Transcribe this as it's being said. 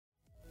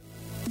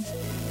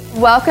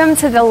Welcome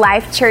to the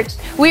Life Church.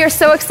 We are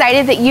so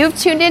excited that you've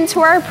tuned into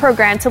our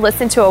program to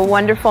listen to a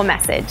wonderful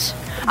message.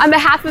 On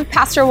behalf of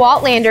Pastor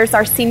Walt Landers,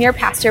 our senior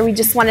pastor, we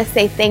just want to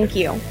say thank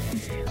you.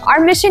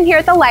 Our mission here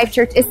at the Life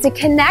Church is to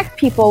connect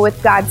people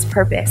with God's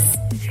purpose.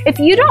 If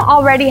you don't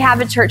already have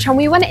a church home,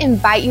 we want to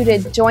invite you to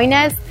join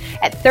us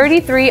at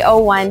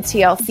 3301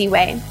 TLC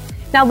Way.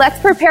 Now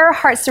let's prepare our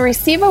hearts to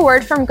receive a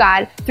word from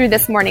God through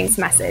this morning's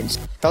message.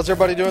 How's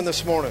everybody doing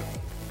this morning?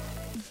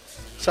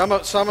 Some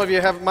of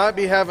you might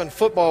be having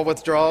football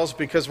withdrawals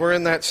because we're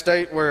in that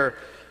state where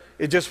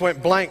it just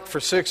went blank for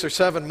 6 or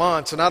 7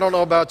 months. And I don't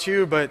know about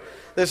you, but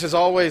this is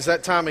always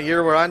that time of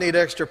year where I need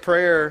extra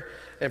prayer.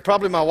 And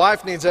probably my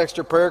wife needs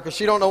extra prayer because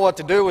she don't know what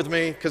to do with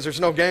me because there's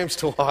no games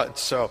to watch.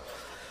 So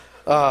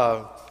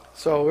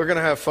we're going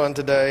to have fun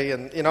today.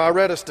 And, you know, I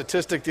read a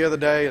statistic the other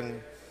day,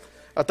 and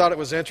I thought it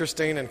was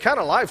interesting and kind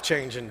of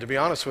life-changing, to be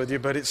honest with you.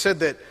 But it said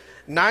that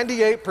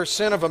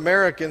 98% of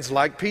Americans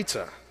like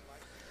pizza.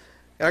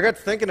 And I got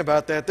to thinking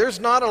about that. There's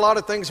not a lot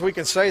of things we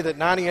can say that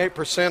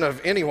 98% of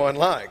anyone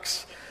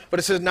likes. But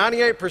it says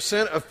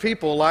 98% of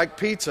people like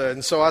pizza.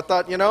 And so I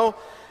thought, you know,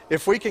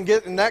 if we can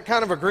get in that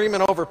kind of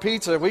agreement over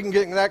pizza, we can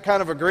get in that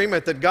kind of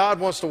agreement that God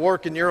wants to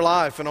work in your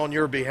life and on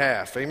your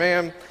behalf.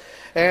 Amen?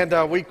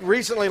 And we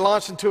recently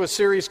launched into a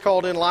series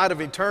called In Light of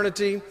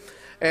Eternity.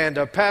 And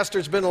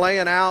Pastor's been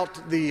laying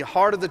out the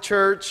heart of the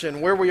church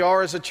and where we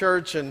are as a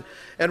church, and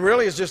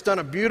really has just done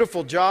a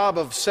beautiful job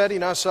of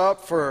setting us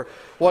up for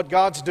what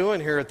God's doing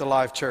here at the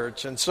Life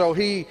Church. And so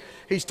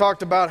he's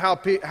talked about how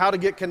to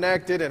get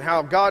connected and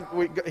how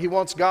he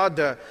wants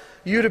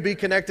you to be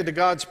connected to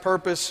God's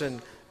purpose. And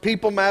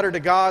people matter to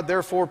God,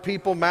 therefore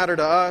people matter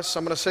to us.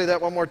 I'm going to say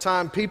that one more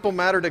time. People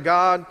matter to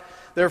God,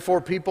 therefore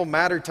people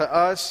matter to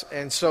us.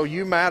 And so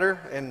you matter,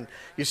 and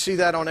you see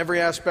that on every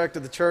aspect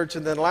of the church.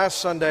 And then last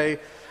Sunday,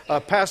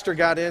 Pastor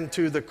got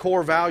into the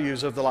core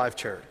values of the Life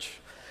Church.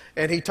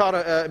 And he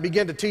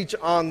began to teach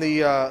on the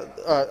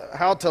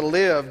how to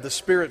live the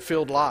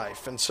Spirit-filled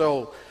life. And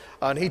so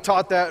and he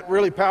taught that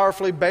really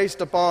powerfully based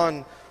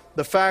upon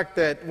the fact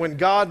that when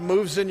God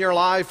moves in your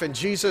life and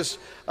Jesus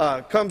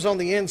comes on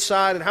the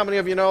inside, and how many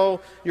of you know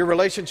your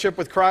relationship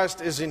with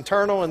Christ is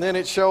internal and then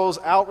it shows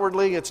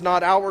outwardly, it's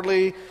not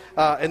outwardly,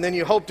 and then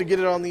you hope to get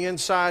it on the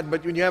inside.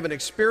 But when you have an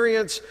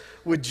experience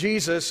with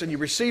Jesus and you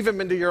receive Him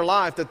into your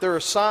life, that there are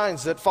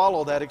signs that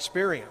follow that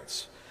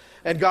experience.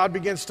 And God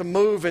begins to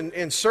move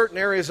in certain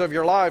areas of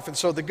your life. And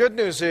so the good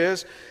news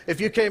is, if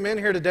you came in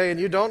here today and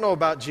you don't know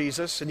about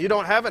Jesus and you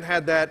haven't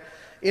had that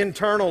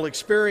internal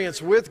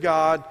experience with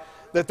God,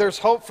 that there's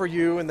hope for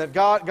you, and that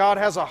God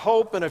has a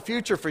hope and a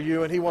future for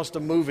you, and He wants to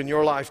move in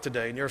your life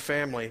today, in your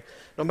family,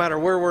 no matter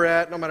where we're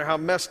at, no matter how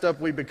messed up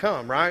we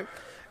become, right?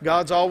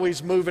 God's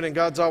always moving and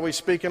God's always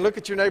speaking. Look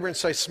at your neighbor and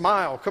say,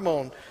 smile, come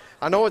on.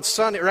 I know it's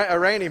sunny,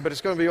 rainy, but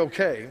it's going to be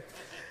okay.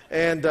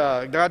 And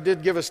God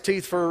did give us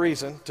teeth for a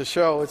reason, to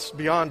show it's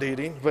beyond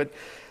eating. But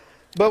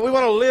we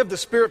want to live the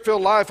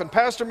Spirit-filled life. And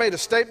Pastor made a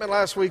statement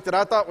last week that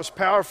I thought was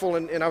powerful,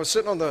 and I was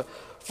sitting on the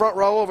front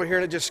row over here,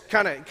 and it just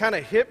kind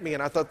of hit me,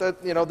 and I thought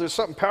that, you know, there's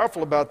something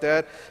powerful about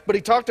that. But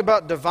he talked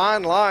about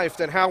divine life,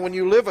 and how when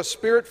you live a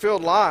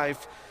Spirit-filled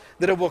life,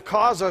 that it will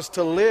cause us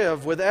to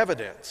live with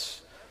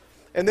evidence.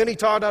 And then he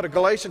taught out of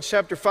Galatians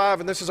chapter 5,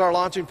 and this is our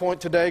launching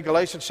point today,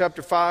 Galatians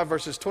chapter 5,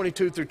 verses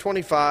 22 through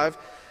 25.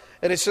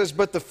 And it says,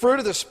 but the fruit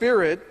of the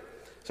Spirit,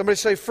 somebody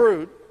say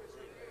fruit.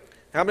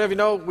 How many of you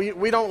know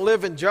we don't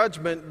live in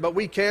judgment, but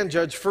we can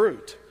judge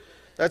fruit?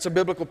 That's a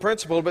biblical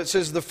principle. But it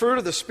says the fruit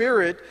of the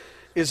Spirit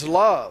is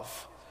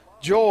love,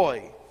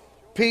 joy,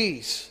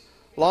 peace,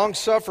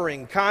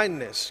 long-suffering,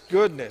 kindness,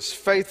 goodness,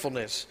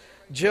 faithfulness,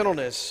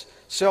 gentleness,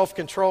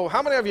 self-control.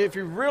 How many of you, if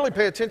you really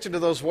pay attention to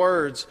those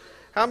words,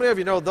 how many of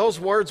you know those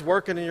words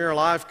working in your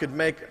life could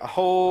make a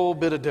whole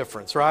bit of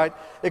difference, right?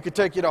 It could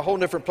take you to a whole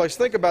different place.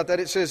 Think about that.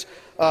 It says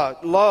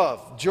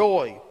love,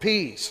 joy,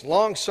 peace,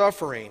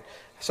 long-suffering.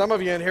 Some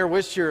of you in here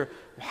wish your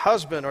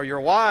husband or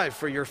your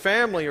wife or your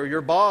family or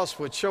your boss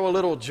would show a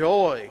little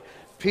joy,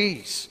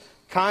 peace,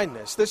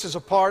 kindness. This is a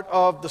part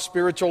of the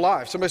spiritual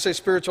life. Somebody say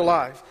spiritual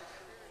life.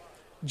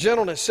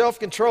 Gentleness,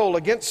 self-control.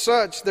 Against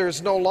such there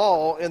is no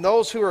law. And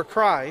those who are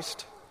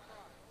Christ,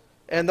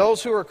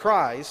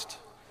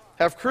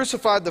 have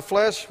crucified the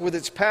flesh with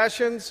its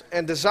passions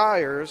and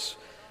desires.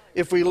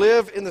 If we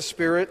live in the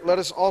Spirit, let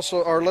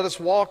us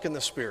walk in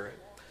the Spirit.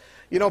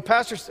 You know,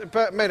 Pastor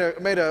made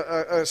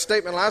a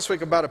statement last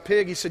week about a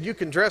pig. He said, you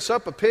can dress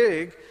up a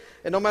pig,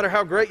 and no matter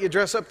how great you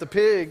dress up the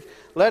pig,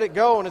 let it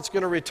go and it's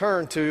going to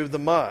return to the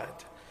mud.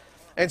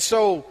 And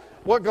so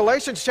what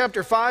Galatians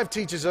chapter 5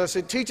 teaches us,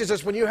 it teaches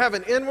us when you have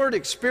an inward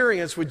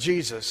experience with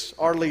Jesus,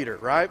 our leader,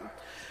 right?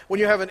 When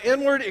you have an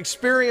inward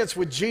experience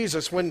with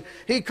Jesus, when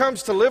He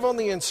comes to live on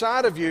the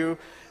inside of you,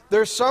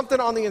 there's something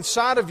on the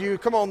inside of you,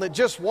 come on, that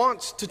just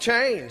wants to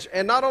change.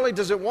 And not only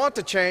does it want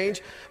to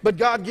change, but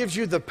God gives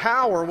you the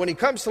power. When He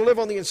comes to live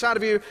on the inside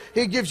of you,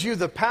 He gives you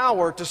the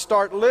power to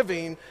start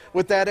living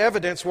with that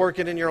evidence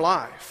working in your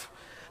life.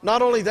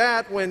 Not only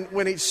that,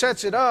 when He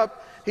sets it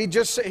up,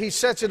 He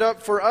sets it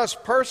up for us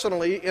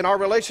personally in our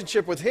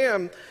relationship with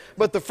Him.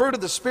 But the fruit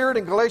of the Spirit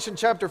in Galatians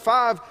chapter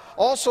 5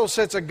 also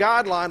sets a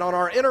guideline on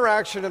our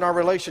interaction and our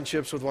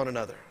relationships with one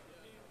another.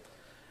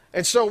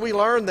 And so we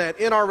learn that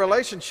in our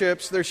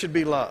relationships there should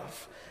be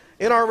love.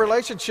 In our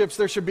relationships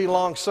there should be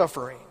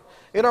long-suffering.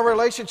 In our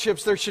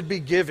relationships there should be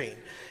giving.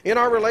 In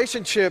our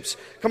relationships,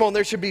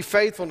 there should be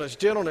faithfulness,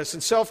 gentleness,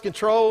 and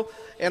self-control.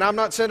 And I'm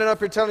not sitting up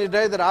here telling you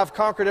today that I've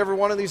conquered every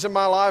one of these in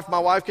my life. My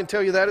wife can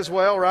tell you that as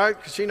well, right?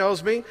 Because she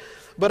knows me.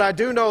 But I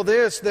do know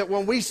this, that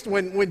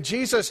when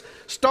Jesus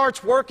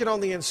starts working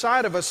on the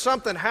inside of us,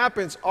 something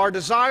happens. Our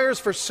desires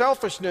for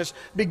selfishness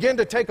begin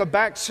to take a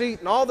back seat,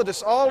 and all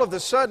of a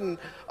sudden,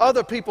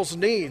 other people's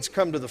needs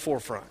come to the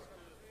forefront.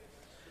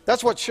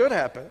 That's what should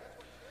happen.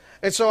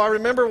 And so I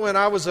remember when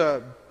I was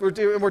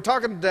we're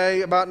talking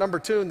today about number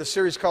 2 in the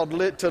series called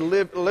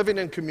Living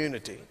in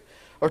Community,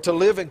 or to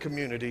live in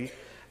community.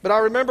 But I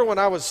remember when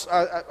I was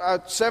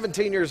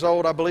 17 years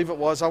old, I believe it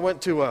was, I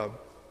went to a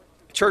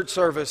church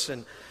service,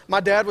 and my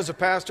dad was a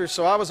pastor,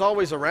 so I was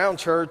always around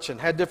church and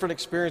had different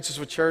experiences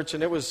with church,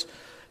 and it was,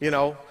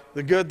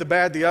 the good, the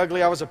bad, the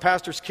ugly. I was a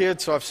pastor's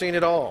kid, so I've seen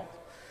it all.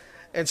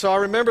 And so I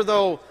remember,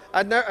 though,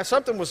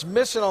 something was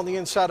missing on the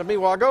inside of me.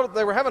 Well,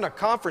 they were having a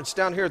conference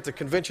down here at the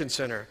convention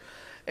center,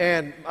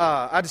 and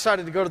I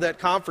decided to go to that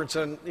conference.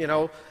 And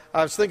I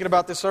was thinking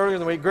about this earlier in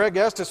the week. Greg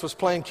Estes was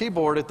playing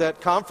keyboard at that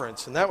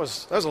conference, and that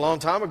was a long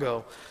time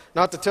ago.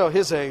 Not to tell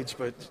his age,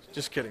 but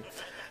just kidding.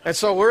 And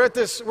so we're at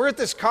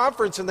this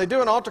conference, and they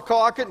do an altar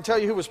call. I couldn't tell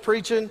you who was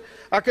preaching.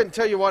 I couldn't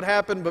tell you what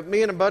happened, but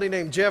me and a buddy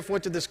named Jeff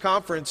went to this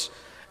conference,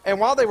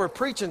 and while they were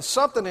preaching,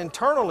 something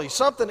internally,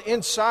 something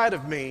inside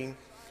of me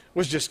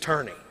was just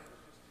turning.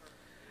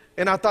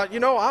 And I thought,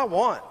 I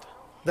want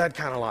that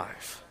kind of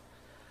life.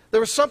 There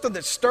was something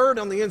that stirred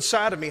on the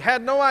inside of me.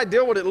 Had no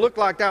idea what it looked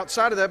like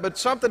outside of that, but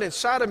something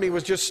inside of me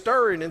was just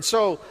stirring. And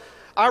so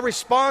I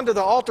respond to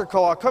the altar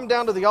call. I come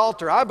down to the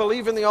altar. I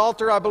believe in the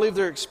altar. I believe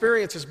there are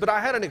experiences, but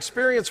I had an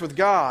experience with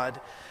God.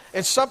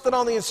 And something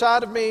on the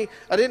inside of me,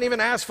 I didn't even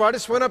ask for. I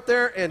just went up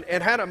there and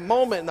had a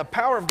moment, and the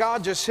power of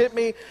God just hit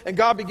me, and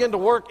God began to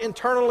work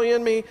internally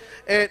in me.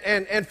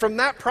 And from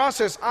that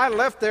process, I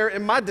left there,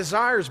 and my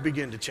desires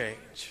began to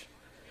change.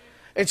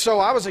 And so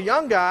I was a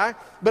young guy,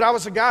 but I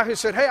was a guy who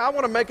said, hey, I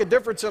want to make a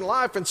difference in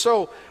life. And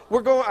so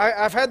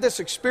I've had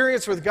this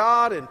experience with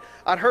God, and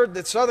I'd heard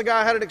this other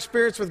guy had an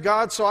experience with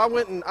God. So I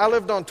went and I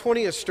lived on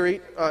 20th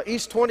Street,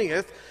 East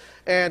 20th,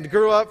 and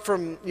grew up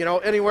from,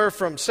 anywhere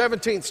from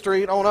 17th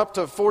Street on up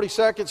to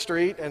 42nd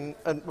Street and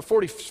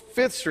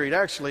 45th Street,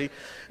 actually.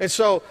 And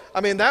so,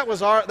 that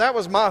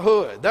was my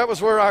hood. That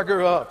was where I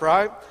grew up,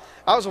 right?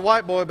 I was a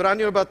white boy, but I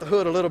knew about the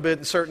hood a little bit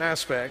in certain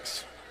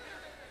aspects.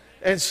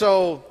 And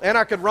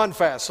I could run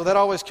fast, so that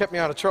always kept me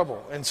out of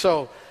trouble. And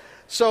so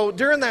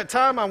during that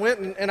time, I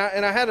went and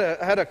I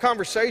had a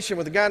conversation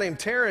with a guy named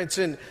Terrence,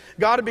 and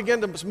God had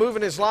begun to move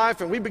in his life,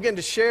 and we began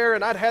to share,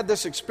 and I'd had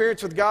this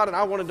experience with God, and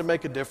I wanted to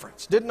make a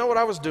difference. Didn't know what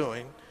I was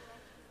doing,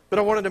 but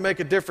I wanted to make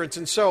a difference.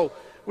 And so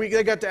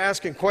they got to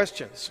asking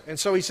questions. And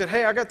so he said,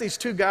 hey, I got these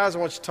 2 guys I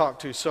want you to talk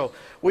to. So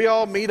we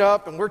all meet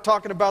up, and we're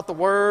talking about the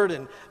Word,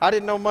 and I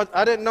didn't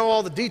know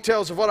all the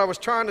details of what I was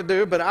trying to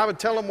do, but I would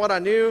tell them what I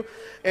knew.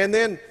 And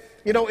then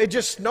it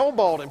just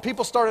snowballed, and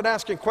people started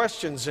asking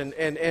questions,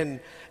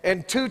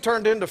 and 2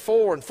 turned into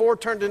 4, and 4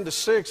 turned into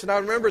 6. And I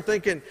remember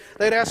thinking,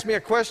 they'd ask me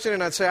a question,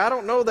 and I'd say, I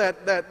don't know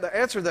the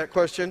answer to that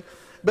question,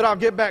 but I'll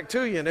get back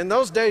to you. And in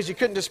those days, you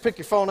couldn't just pick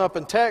your phone up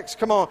and text.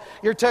 Come on,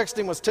 your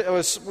texting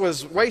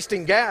was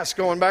wasting gas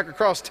going back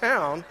across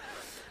town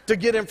to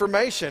get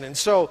information. And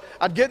so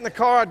I'd get in the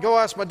car, I'd go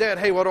ask my dad,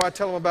 hey, what do I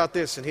tell him about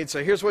this? And he'd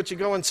say, here's what you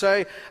go and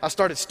say. I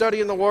started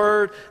studying the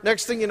Word.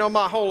 Next thing you know,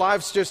 my whole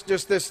life's just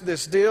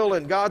this deal,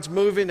 and God's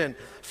moving, and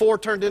 4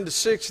 turned into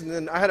 6. And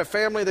then I had a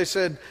family, they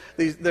said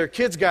their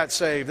kids got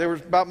saved. They were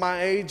about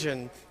my age,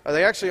 and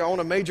they actually own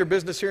a major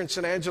business here in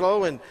San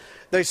Angelo, and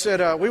they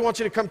said, we want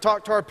you to come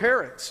talk to our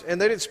parents. And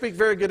they didn't speak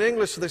very good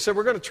English, so they said,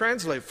 we're going to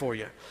translate for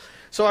you.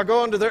 So I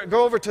go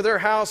over to their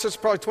house. It's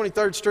probably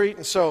 23rd Street.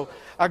 And so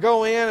I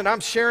go in, and I'm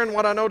sharing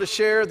what I know to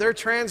share. They're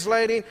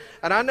translating,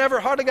 and I never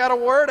hardly got a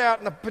word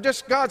out, and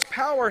just God's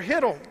power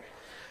hit them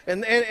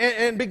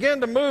and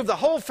began to move. The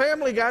whole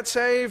family got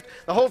saved.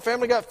 The whole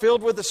family got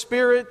filled with the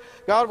Spirit.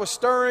 God was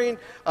stirring.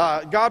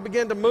 God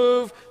began to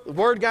move. The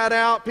Word got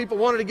out. People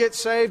wanted to get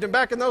saved. And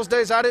back in those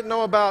days, I didn't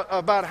know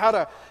about how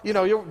to,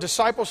 your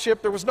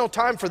discipleship. There was no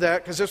time for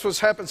that because this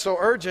was happened so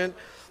urgent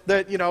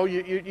that, you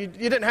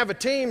didn't have a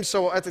team.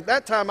 So at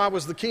that time, I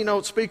was the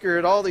keynote speaker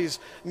at all these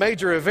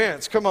major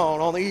events,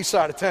 on the east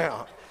side of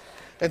town.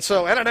 And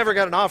I never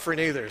got an offering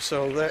either.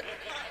 So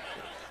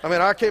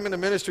I came into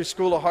ministry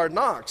school of hard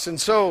knocks.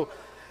 And so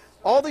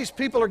all these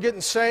people are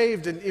getting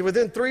saved. And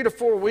within 3 to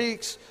 4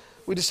 weeks,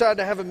 we decided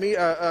to have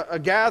a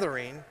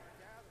gathering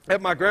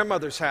at my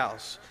grandmother's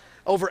house.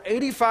 Over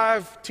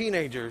 85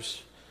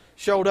 teenagers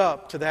showed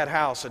up to that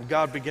house, and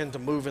God began to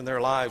move in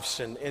their lives.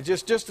 And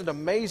just an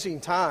amazing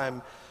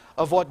time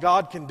of what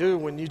God can do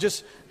when you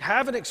just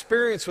have an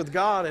experience with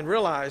God and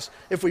realize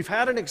if we've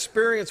had an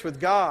experience with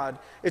God,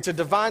 it's a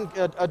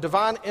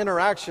divine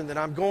interaction that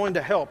I'm going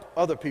to help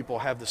other people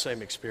have the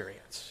same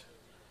experience.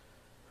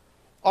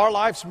 Our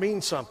lives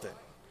mean something.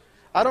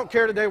 I don't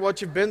care today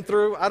what you've been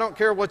through. I don't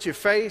care what you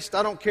faced.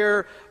 I don't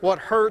care what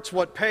hurts,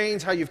 what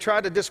pains, how you've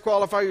tried to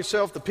disqualify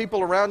yourself, the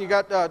people around you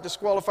got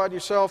disqualified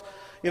yourself.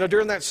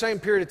 During that same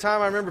period of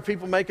time, I remember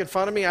people making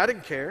fun of me. I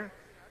didn't care.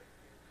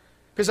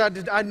 Because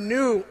I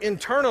knew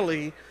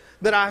internally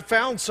that I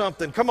found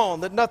something,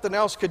 that nothing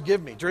else could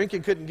give me.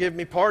 Drinking couldn't give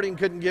me, partying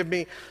couldn't give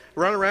me,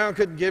 running around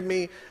couldn't give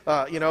me,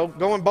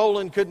 going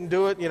bowling couldn't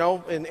do it,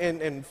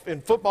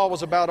 and football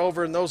was about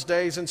over in those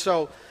days. And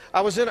so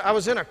I was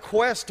in a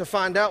quest to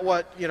find out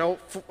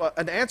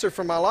an answer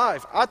for my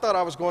life. I thought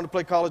I was going to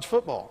play college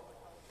football.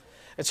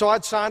 And so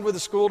I'd signed with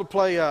the school to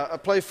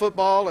play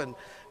football, and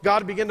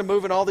God began to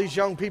move in all these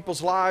young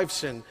people's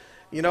lives, and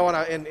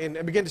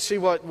I began to see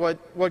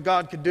what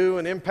God could do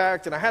and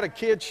impact. And I had a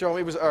kid show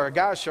me, or a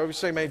guy show me,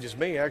 same age as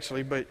me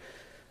actually, but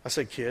I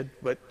say kid.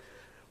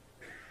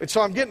 And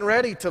so I'm getting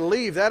ready to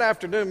leave that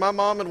afternoon. My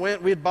mom and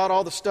we had bought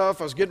all the stuff.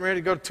 I was getting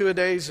ready to go to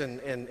two-a-days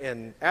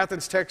in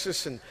Athens,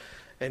 Texas, and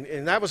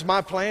that was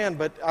my plan.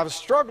 But I was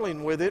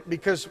struggling with it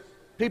because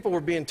people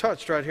were being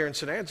touched right here in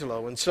San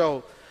Angelo. And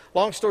so,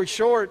 long story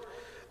short,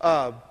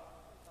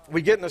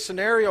 we get in a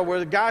scenario where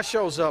the guy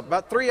shows up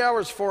about 3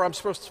 hours before I'm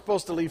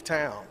supposed to leave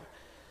town.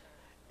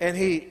 And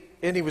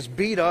he was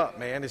beat up,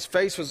 man. His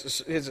face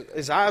was,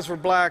 his eyes were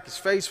black, his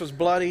face was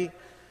bloody.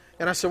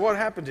 And I said, "What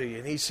happened to you?"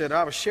 And he said,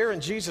 "I was sharing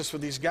Jesus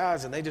with these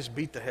guys and they just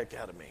beat the heck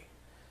out of me."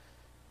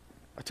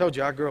 I told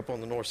you I grew up on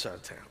the north side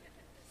of town.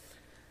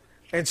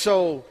 And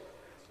so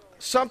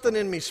something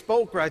in me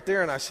spoke right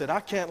there, and I said, "I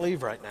can't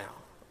leave right now."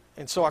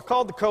 And so I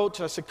called the coach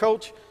and I said,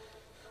 "Coach,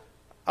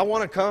 I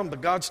want to come,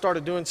 but God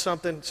started doing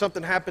something.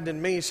 Something happened in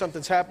me.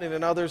 Something's happening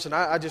in others, and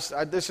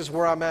this is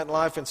where I'm at in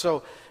life." And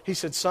so he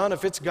said, "Son,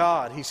 if it's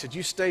God," he said,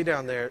 "you stay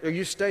down there, or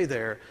you stay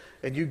there,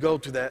 and you go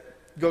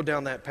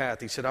down that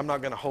path." He said, "I'm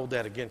not going to hold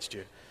that against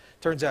you."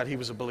 Turns out he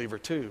was a believer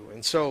too.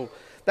 And so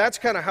that's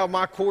kind of how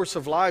my course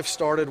of life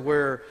started,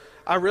 where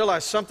I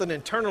realized something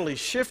internally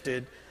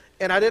shifted,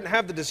 and I didn't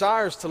have the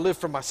desires to live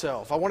for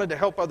myself. I wanted to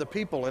help other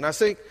people. And I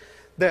think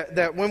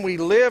that when we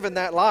live in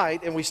that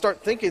light and we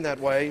start thinking that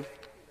way,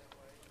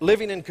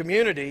 living in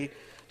community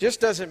just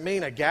doesn't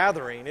mean a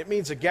gathering. It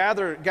means a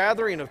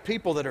gathering of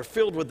people that are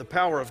filled with the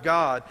power of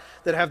God,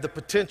 that have the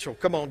potential,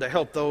 to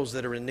help those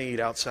that are in need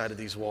outside of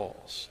these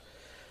walls.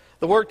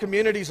 The word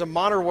community is a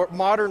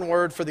modern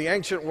word for the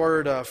ancient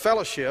word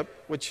fellowship,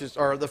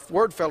 or the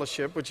word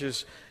fellowship, which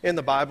is in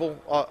the Bible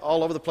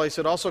all over the place.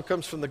 It also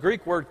comes from the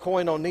Greek word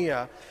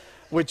koinonia,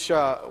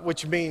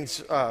 which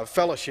means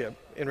fellowship.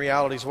 In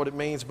reality is what it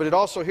means. But it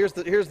also, here's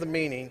the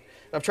meaning.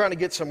 I'm trying to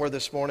get somewhere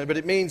this morning, but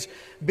it means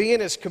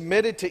being as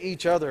committed to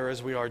each other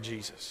as we are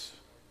Jesus.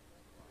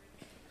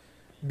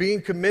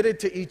 Being committed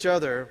to each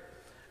other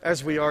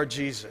as we are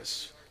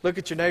Jesus. Look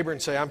at your neighbor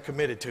and say, "I'm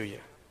committed to you."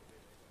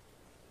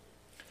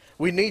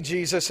 We need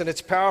Jesus, and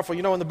it's powerful.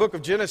 In the book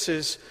of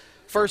Genesis,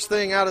 first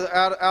thing out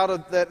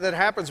of that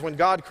happens when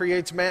God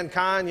creates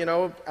mankind,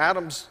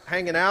 Adam's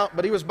hanging out,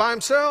 but he was by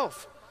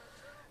himself.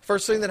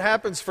 First thing that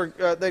happens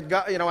that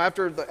God,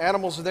 after the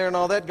animals are there and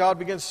all that, God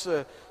begins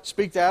to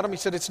speak to Adam. He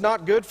said, "It's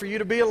not good for you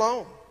to be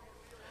alone."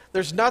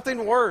 There's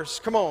nothing worse,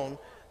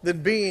 than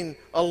being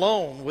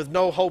alone with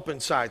no hope in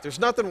sight. There's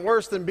nothing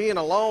worse than being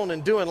alone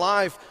and doing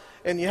life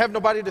and you have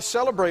nobody to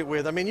celebrate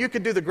with. I mean, you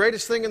could do the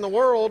greatest thing in the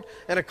world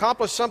and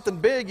accomplish something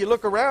big. You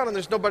look around and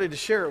there's nobody to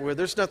share it with.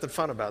 There's nothing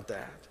fun about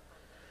that.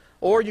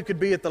 Or you could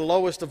be at the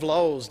lowest of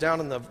lows, down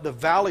in the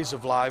valleys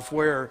of life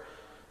where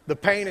the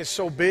pain is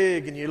so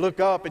big, and you look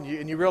up and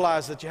you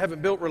realize that you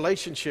haven't built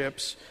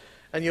relationships,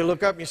 and you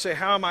look up and you say,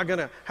 how am I going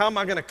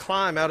to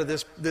climb out of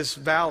this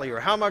valley, or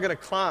how am I going to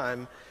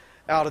climb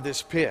out of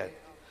this pit?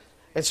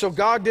 And so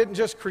God didn't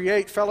just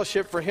create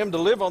fellowship for Him to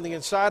live on the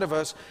inside of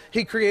us.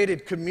 He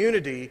created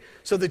community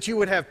so that you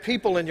would have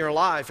people in your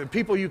life and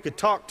people you could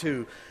talk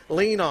to,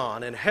 lean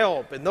on, and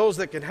help, and those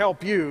that can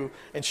help you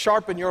and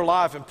sharpen your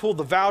life and pull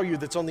the value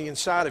that's on the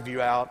inside of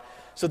you out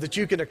so that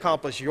you can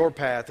accomplish your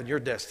path and your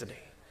destiny.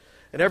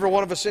 And every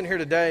one of us in here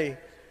today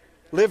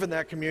live in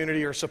that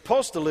community, or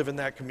supposed to live in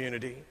that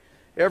community.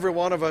 Every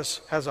one of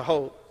us has a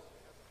hope,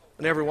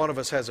 and every one of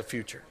us has a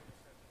future.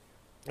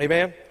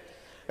 Amen?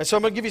 And so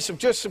I'm going to give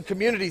you some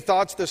community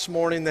thoughts this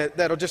morning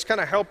that'll just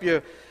kind of help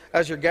you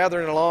as you're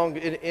gathering along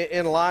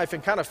in life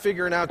and kind of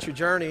figuring out your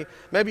journey.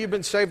 Maybe you've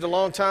been saved a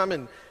long time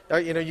and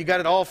you got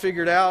it all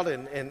figured out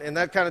and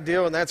that kind of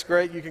deal, and that's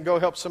great. You can go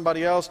help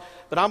somebody else.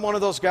 But I'm one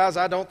of those guys,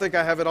 I don't think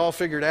I have it all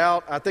figured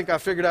out. I think I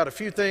figured out a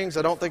few things.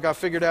 I don't think I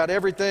figured out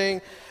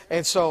everything.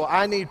 And so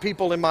I need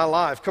people in my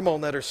life,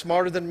 that are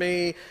smarter than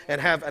me and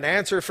have an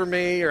answer for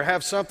me, or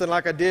have something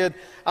like I did.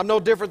 I'm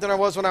no different than I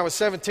was when I was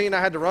 17. I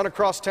had to run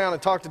across town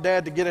and talk to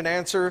Dad to get an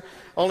answer.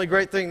 Only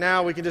great thing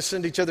now, we can just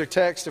send each other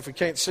text. If we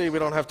can't see, we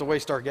don't have to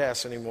waste our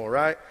gas anymore,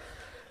 right?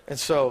 And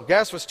so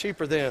gas was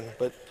cheaper then,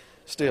 but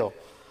still.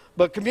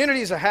 But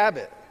community is a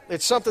habit.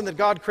 It's something that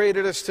God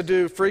created us to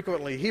do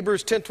frequently.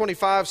 Hebrews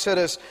 10:25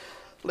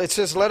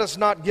 says, let us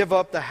not give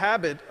up the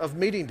habit of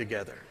meeting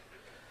together.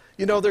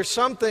 You know, there's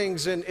some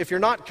things, and if you're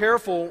not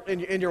careful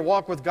in your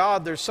walk with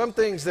God, there's some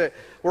things that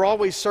we're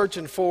always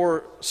searching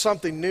for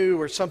something new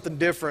or something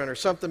different or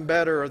something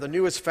better or the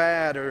newest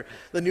fad or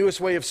the newest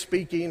way of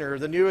speaking or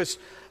the newest,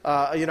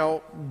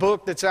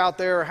 book that's out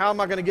there. Or how am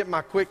I going to get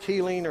my quick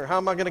healing, or how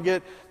am I going to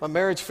get my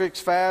marriage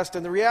fixed fast?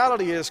 And the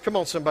reality is, come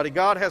on somebody,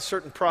 God has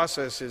certain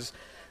processes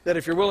that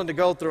if you're willing to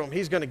go through them,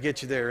 He's going to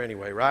get you there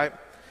anyway, right?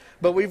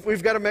 But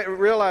we've got to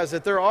realize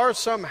that there are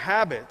some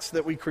habits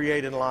that we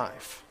create in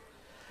life.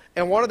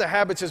 And one of the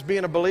habits as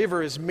being a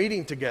believer is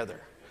meeting together.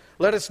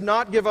 Let us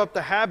not give up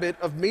the habit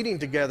of meeting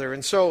together.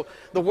 And so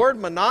the word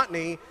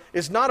monotony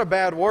is not a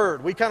bad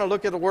word. We kind of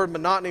look at the word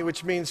monotony,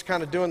 which means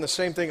kind of doing the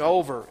same thing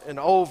over and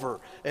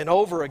over and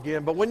over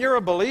again. But when you're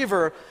a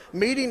believer,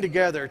 meeting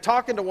together,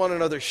 talking to one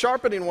another,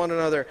 sharpening one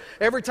another,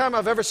 every time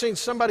I've ever seen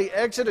somebody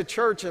exit a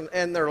church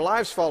and their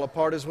lives fall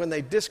apart is when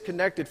they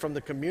disconnected from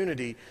the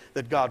community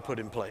that God put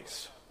in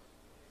place.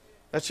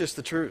 That's just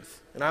the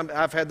truth. And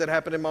I've had that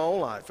happen in my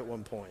own life at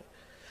one point.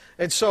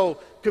 And so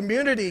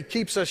community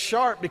keeps us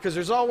sharp because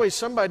there's always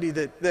somebody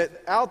that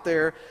out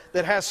there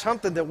that has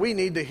something that we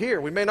need to hear.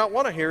 We may not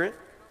want to hear it,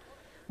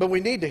 but we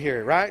need to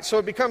hear it, right? So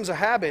it becomes a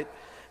habit.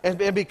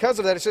 And because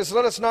of that, it says,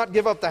 let us not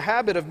give up the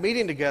habit of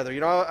meeting together. You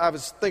know, I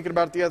was thinking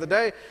about it the other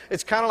day.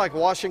 It's kind of like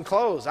washing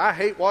clothes. I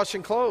hate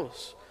washing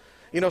clothes.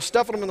 You know,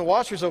 stuffing them in the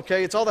washer's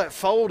okay. It's all that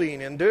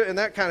folding and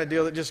that kind of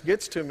deal that just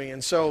gets to me.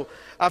 And so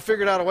I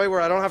figured out a way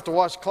where I don't have to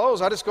wash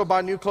clothes. I just go buy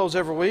new clothes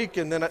every week,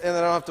 and then I don't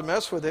have to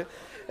mess with it.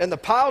 And the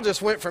pile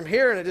just went from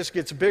here, and it just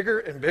gets bigger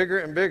and bigger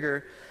and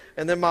bigger.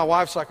 And then my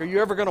wife's like, are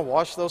you ever going to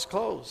wash those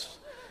clothes?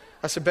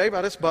 I said, babe,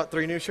 I just bought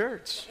 3 new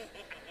shirts.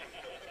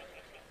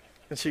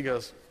 And she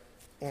goes,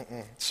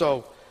 mm-mm.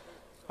 So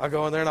I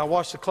go in there and I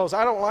wash the clothes.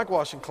 I don't like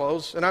washing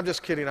clothes. And I'm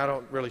just kidding. I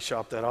don't really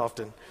shop that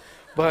often.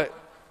 But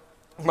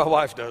my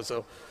wife does,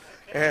 though.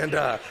 And,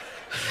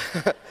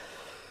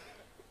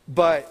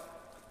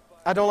 but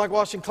I don't like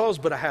washing clothes,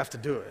 but I have to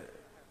do it.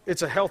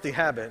 It's a healthy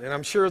habit, and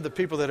I'm sure the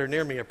people that are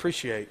near me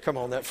appreciate, come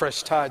on, that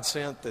fresh Tide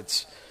scent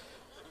that's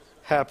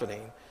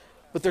happening.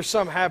 But there's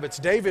some habits.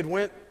 David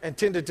went and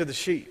tended to the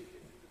sheep.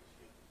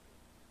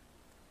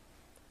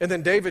 And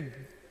then David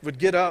would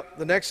get up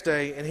the next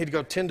day and he'd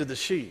go tend to the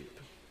sheep.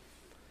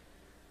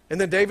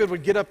 And then David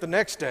would get up the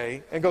next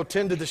day and go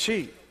tend to the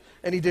sheep.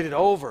 And he did it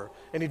over,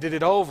 and he did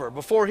it over.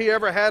 Before he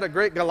ever had a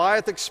great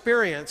Goliath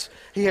experience,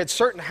 he had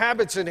certain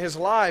habits in his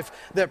life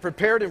that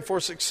prepared him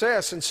for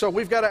success. And so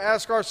we've got to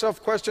ask ourselves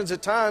questions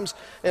at times,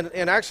 and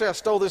actually I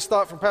stole this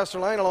thought from Pastor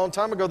Lane a long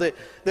time ago,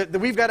 that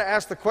we've got to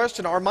ask the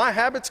question, are my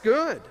habits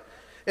good?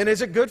 And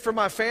is it good for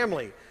my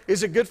family?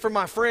 Is it good for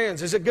my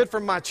friends? Is it good for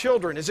my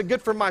children? Is it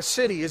good for my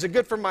city? Is it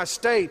good for my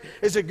state?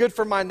 Is it good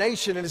for my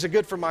nation? And is it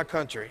good for my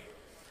country?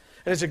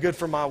 And is it good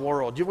for my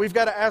world? We've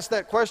got to ask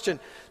that question.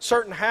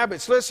 Certain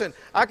habits. Listen,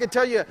 I can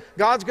tell you,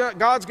 God's going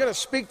to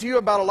speak to you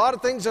about a lot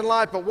of things in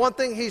life, but one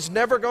thing He's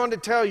never going to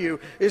tell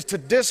you is to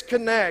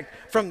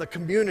disconnect from the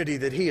community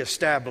that He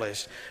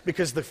established.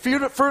 Because the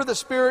fruit of the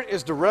Spirit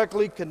is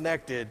directly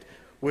connected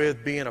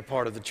with being a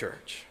part of the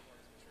church.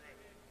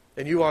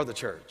 And you are the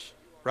church,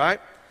 right?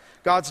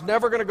 God's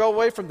never going to go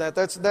away from that.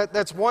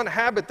 That's one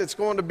habit that's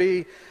going to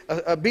be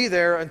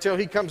there until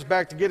He comes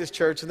back to get His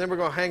church, and then we're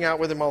going to hang out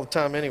with Him all the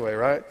time anyway,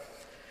 right?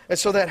 And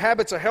so that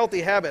habit's a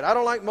healthy habit. I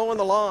don't like mowing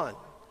the lawn.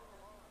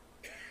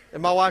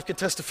 And my wife can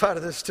testify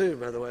to this too,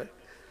 by the way.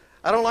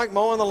 I don't like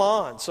mowing the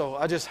lawn, so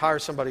I just hire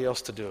somebody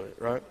else to do it,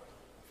 right?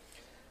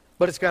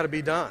 But it's got to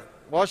be done.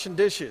 Washing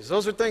dishes.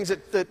 Those are things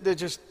that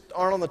just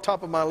aren't on the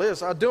top of my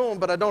list. I do them,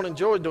 but I don't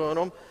enjoy doing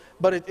them.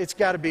 But it's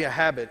got to be a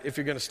habit if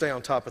you're going to stay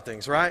on top of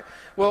things, right?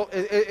 Well,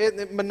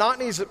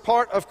 monotony is a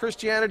part of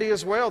Christianity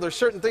as well. There's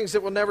certain things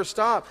that will never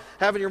stop.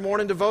 Having your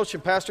morning devotion,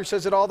 Pastor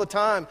says it all the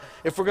time.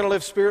 If we're going to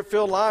live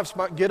Spirit-filled lives,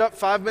 get up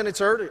 5 minutes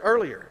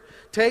earlier.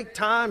 Take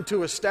time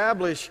to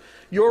establish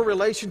your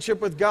relationship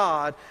with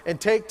God,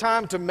 and take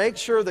time to make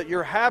sure that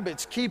your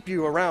habits keep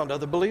you around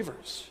other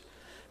believers.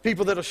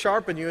 People that will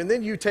sharpen you, and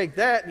then you take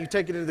that and you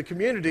take it into the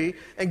community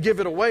and give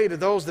it away to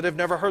those that have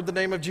never heard the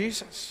name of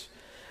Jesus.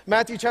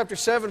 Matthew chapter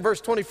 7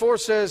 verse 24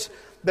 says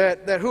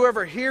that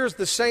whoever hears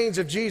the sayings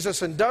of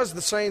Jesus and does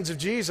the sayings of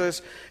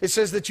Jesus, it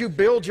says that you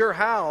build your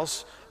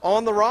house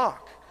on the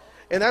rock.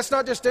 And that's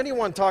not just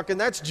anyone talking,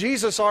 that's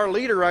Jesus, our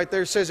leader right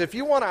there, says if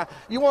you want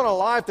a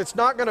life that's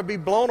not going to be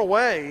blown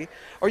away,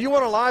 or you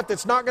want a life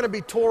that's not going to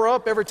be tore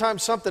up every time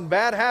something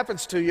bad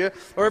happens to you,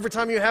 or every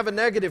time you have a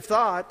negative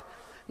thought.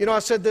 You know, I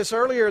said this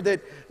earlier, that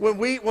when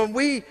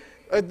we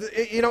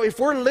if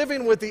we're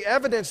living with the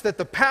evidence that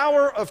the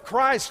power of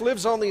Christ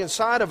lives on the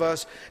inside of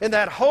us, and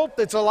that hope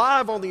that's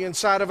alive on the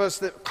inside of us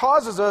that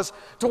causes us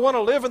to want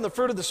to live in the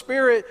fruit of the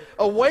Spirit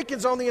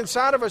awakens on the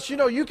inside of us,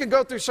 you can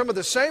go through some of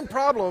the same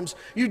problems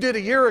you did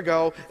a year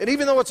ago, and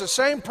even though it's the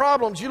same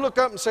problems, you look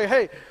up and say,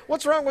 hey,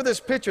 what's wrong with this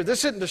picture?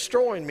 This isn't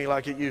destroying me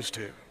like it used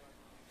to.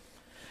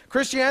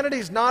 Christianity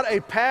is not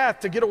a path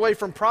to get away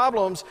from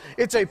problems.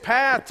 It's a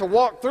path to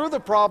walk through the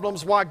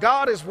problems while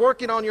God is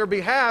working on your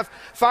behalf,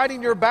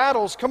 fighting your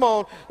battles,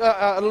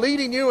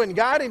 leading you and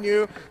guiding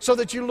you so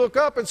that you look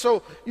up. And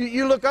so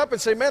you look up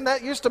and say, man,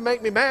 that used to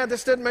make me mad.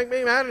 This doesn't make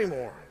me mad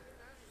anymore.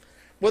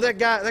 Well, that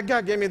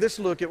guy gave me this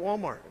look at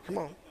Walmart. Come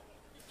on.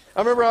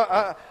 I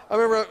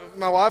remember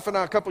my wife and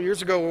I a couple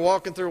years ago were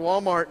walking through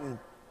Walmart, and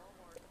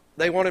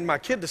they wanted my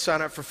kid to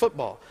sign up for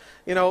football.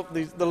 You know,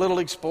 the Little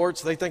League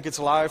sports, they think it's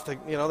life. They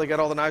got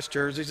all the nice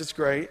jerseys. It's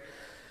great.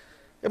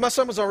 And my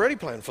son was already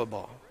playing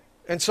football.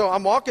 And so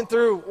I'm walking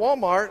through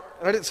Walmart,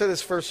 and I didn't say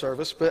this first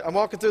service, but I'm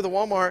walking through the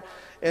Walmart,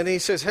 and he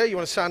says, hey, you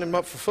want to sign him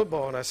up for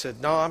football? And I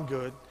said, no, I'm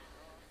good.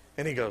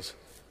 And he goes,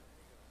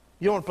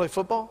 you want to play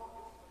football?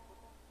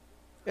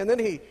 And then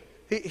he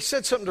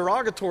said something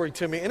derogatory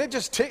to me, and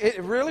it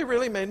really,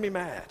 really made me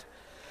mad.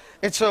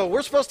 And so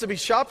we're supposed to be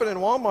shopping in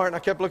Walmart, and I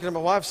kept looking at my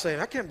wife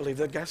saying, I can't believe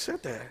that guy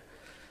said that.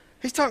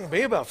 He's talking to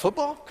me about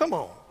football? Come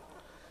on.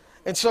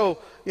 And so,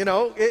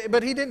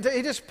 but he didn't.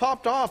 He just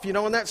popped off,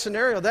 in that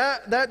scenario.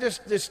 That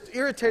just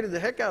irritated the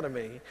heck out of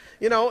me,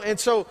 And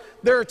so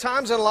there are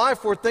times in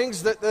life where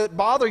things that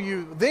bother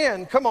you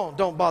then, come on,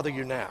 don't bother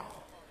you now.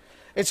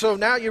 And so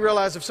now you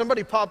realize if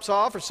somebody pops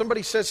off or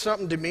somebody says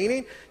something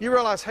demeaning, you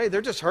realize, hey,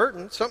 they're just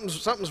hurting.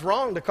 Something's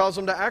wrong to cause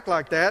them to act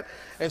like that.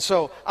 And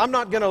so I'm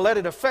not going to let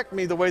it affect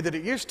me the way that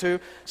it used to.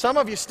 Some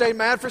of you stay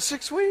mad for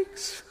 6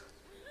 weeks.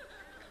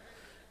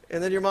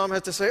 And then your mom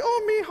has to say,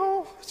 oh,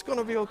 mijo, it's going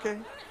to be okay.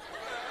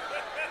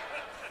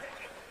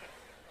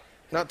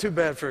 Not too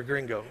bad for a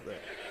gringo.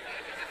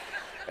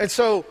 And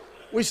so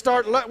we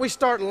start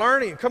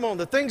learning, come on,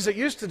 the things that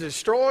used to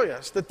destroy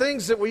us, the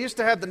things that we used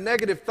to have the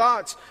negative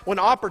thoughts when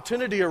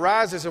opportunity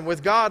arises. And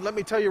with God, let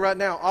me tell you right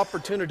now,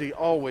 opportunity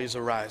always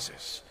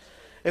arises.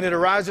 And it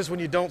arises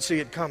when you don't see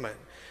it coming.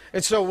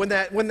 And so when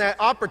that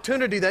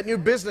opportunity, that new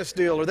business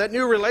deal or that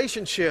new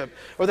relationship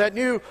or that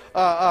new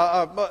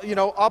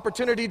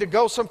opportunity to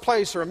go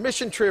someplace or a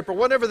mission trip or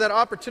whatever that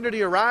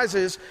opportunity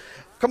arises,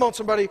 come on,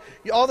 somebody,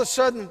 all of a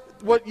sudden,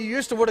 what you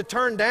used to would have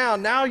turned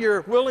down, now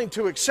you're willing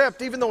to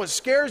accept, even though it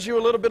scares you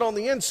a little bit on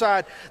the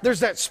inside. There's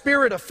that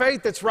spirit of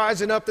faith that's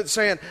rising up that's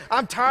saying,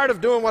 I'm tired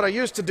of doing what I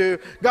used to do.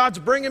 God's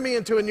bringing me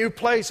into a new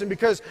place, and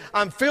because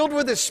I'm filled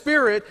with His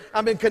Spirit,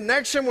 I'm in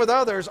connection with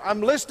others,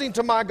 I'm listening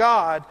to my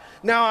God,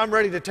 now I'm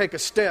ready to take a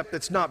step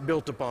that's not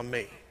built upon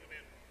me.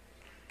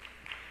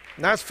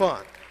 And that's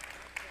fun.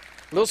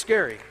 A little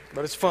scary,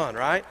 but it's fun,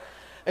 right?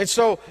 And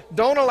so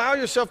don't allow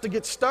yourself to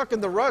get stuck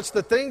in the ruts.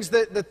 The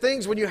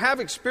things when you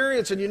have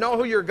experience and you know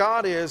who your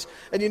God is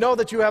and you know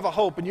that you have a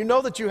hope and you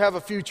know that you have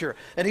a future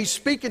and He's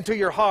speaking to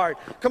your heart.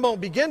 Come on,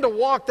 begin to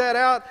walk that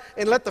out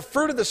and let the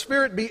fruit of the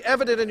Spirit be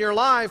evident in your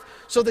life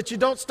so that you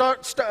don't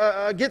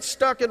get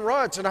stuck in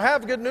ruts. And I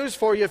have good news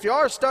for you. If you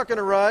are stuck in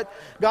a rut,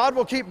 God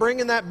will keep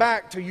bringing that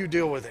back till you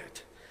deal with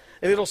it.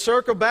 And it'll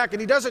circle back. And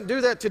He doesn't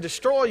do that to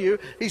destroy you.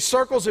 He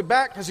circles it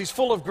back because He's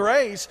full of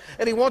grace.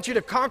 And He wants you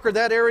to conquer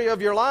that area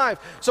of your life.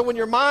 So when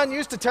your mind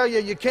used to tell you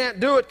you can't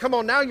do it, come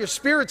on, now your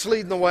Spirit's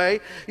leading the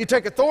way. You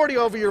take authority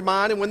over your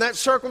mind. And when that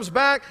circles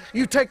back,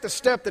 you take the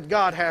step that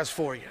God has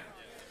for you.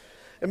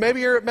 And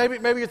maybe you're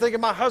thinking,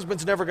 my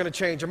husband's never going to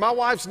change, or my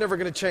wife's never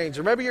going to change,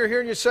 or maybe you're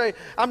here and you say,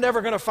 I'm never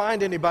going to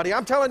find anybody.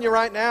 I'm telling you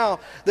right now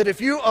that if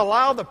you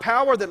allow the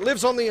power that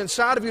lives on the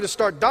inside of you to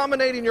start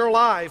dominating your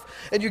life,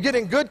 and you get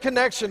in good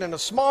connection in a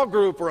small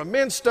group or a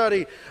men's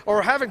study,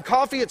 or having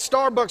coffee at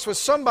Starbucks with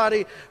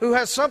somebody who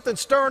has something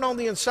stirring on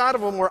the inside of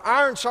them where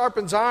iron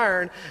sharpens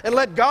iron, and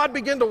let God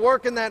begin to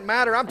work in that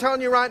matter, I'm telling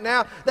you right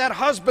now, that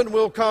husband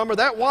will come, or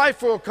that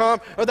wife will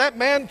come, or that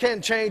man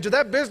can change, or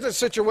that business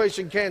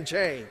situation can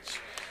change.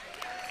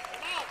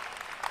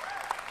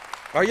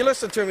 Are you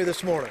listening to me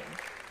this morning?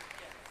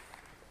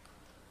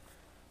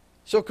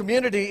 So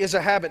community is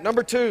a habit.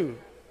 Number 2,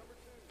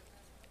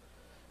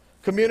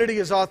 community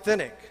is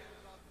authentic.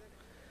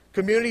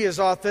 Community is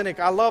authentic.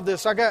 I love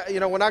this.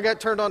 When I got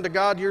turned on to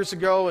God years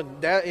ago,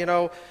 and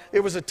it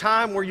was a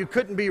time where you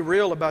couldn't be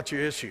real about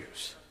your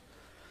issues.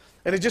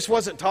 And it just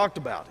wasn't talked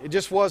about. It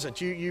just wasn't.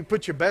 You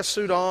put your best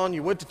suit on,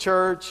 you went to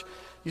church,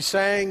 you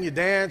sang, you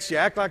danced, you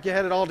act like you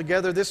had it all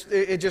together.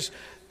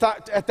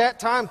 At that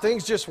time,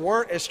 things just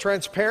weren't as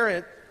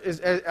transparent,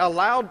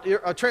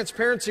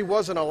 transparency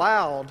wasn't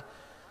allowed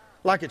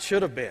like it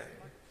should have been.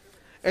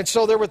 And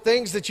so there were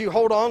things that you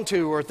hold on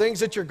to or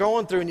things that you're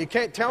going through, and you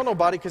can't tell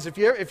nobody, because if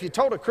you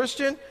told a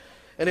Christian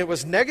and it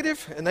was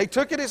negative and they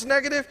took it as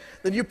negative,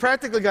 then you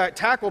practically got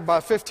tackled by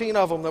 15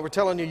 of them that were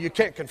telling you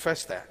can't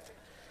confess that.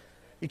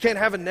 You can't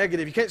have a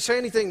negative. You can't say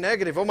anything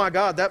negative. Oh my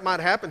God, that might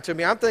happen to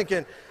me. I'm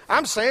thinking,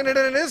 I'm saying it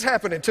and it is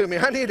happening to me.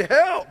 I need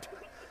help.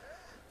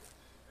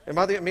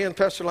 Me and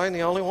Pastor Lane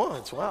the only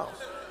ones? Wow.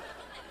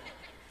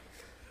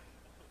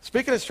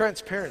 Speaking of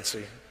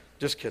transparency,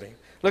 just kidding.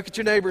 Look at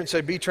your neighbor and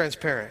say, be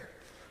transparent.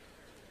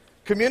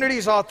 Community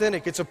is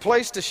authentic. It's a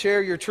place to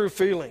share your true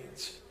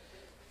feelings.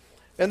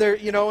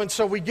 And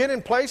so we get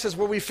in places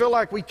where we feel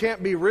like we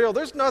can't be real.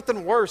 There's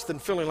nothing worse than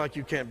feeling like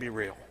you can't be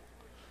real.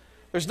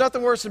 There's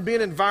nothing worse than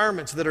being in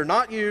environments that are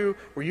not you,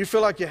 where you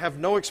feel like you have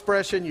no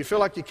expression, you feel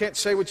like you can't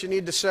say what you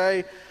need to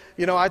say.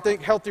 You know, I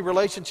think healthy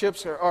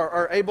relationships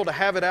are able to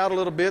have it out a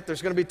little bit.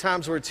 There's going to be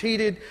times where it's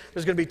heated.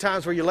 There's going to be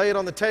times where you lay it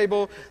on the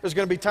table. There's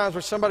going to be times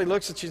where somebody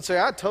looks at you and say,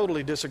 I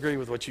totally disagree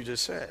with what you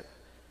just said.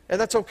 And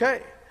that's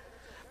okay.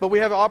 But we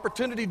have an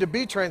opportunity to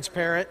be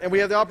transparent, and we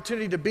have the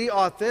opportunity to be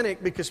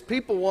authentic because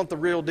people want the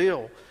real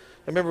deal.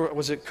 Remember,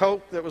 was it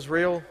Coke that was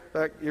real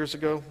back years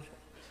ago?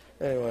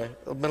 Anyway,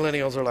 the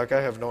millennials are like,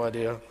 I have no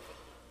idea.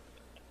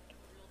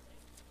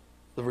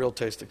 The real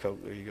taste of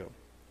Coke, there you go.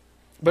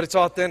 But it's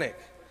authentic.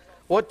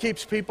 What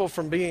keeps people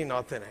from being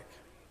authentic?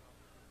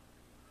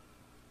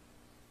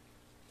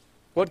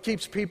 What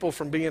keeps people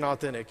from being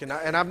authentic? And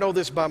I know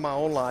this by my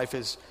own life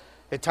is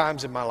at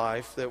times in my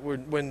life that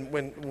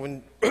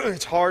when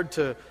it's hard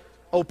to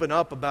open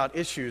up about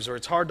issues, or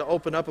it's hard to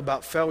open up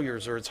about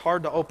failures, or it's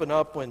hard to open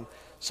up when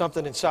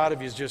something inside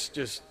of you is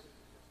just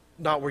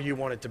not where you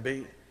want it to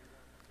be.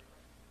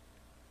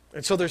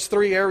 And so there's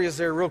 3 areas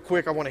there real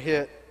quick I want to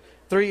hit.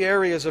 3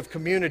 areas of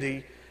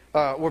community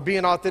where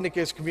being authentic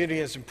as community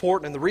is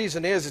important. And the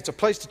reason is it's a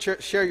place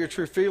to share your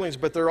true feelings,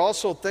 but there are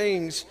also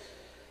things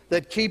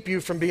that keep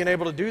you from being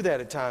able to do that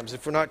at times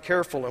if we're not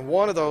careful. And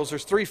one of those,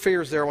 there's 3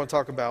 fears there I want to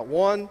talk about.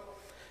 One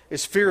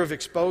is fear of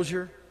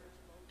exposure.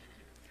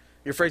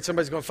 You're afraid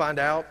somebody's going to find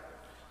out.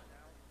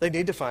 They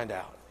need to find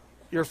out.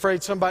 You're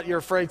afraid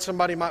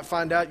somebody might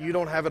find out you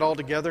don't have it all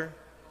together,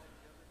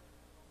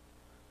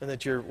 and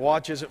that your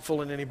watch isn't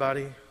fooling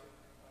anybody,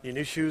 your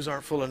new shoes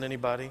aren't fooling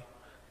anybody.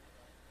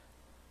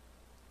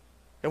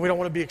 And we don't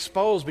want to be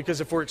exposed, because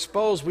if we're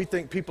exposed, we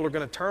think people are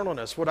going to turn on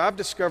us. What I've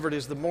discovered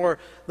is the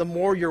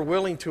more you're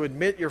willing to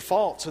admit your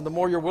faults, and the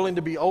more you're willing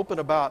to be open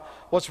about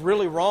what's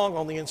really wrong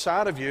on the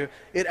inside of you,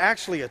 it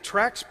actually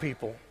attracts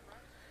people.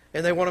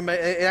 And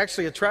it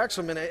actually attracts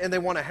them, and they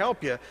want to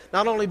help you.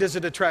 Not only does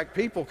it attract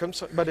people,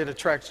 but it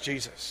attracts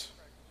Jesus.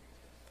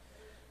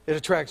 It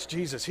attracts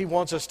Jesus. He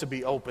wants us to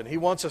be open. He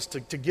wants us to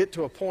get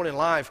to a point in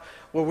life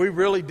where we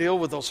really deal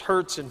with those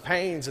hurts and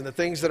pains and the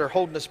things that are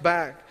holding us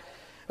back.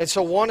 And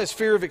so one is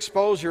fear of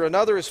exposure.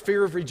 Another is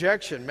fear of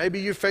rejection. Maybe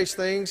you face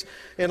things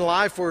in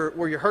life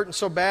where you're hurting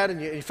so bad and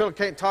you feel you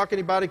can't talk to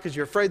anybody because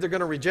you're afraid they're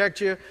going to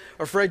reject you,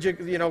 or afraid you're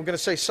going to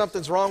say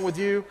something's wrong with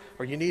you,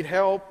 or you need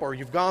help, or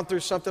you've gone through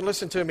something.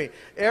 Listen to me.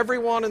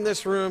 Everyone in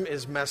this room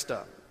is messed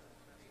up.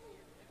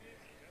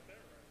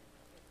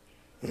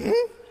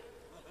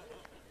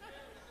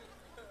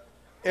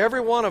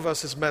 Every one of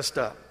us is messed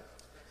up.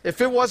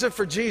 If it wasn't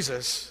for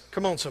Jesus,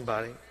 come on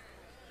somebody.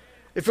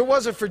 If it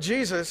wasn't for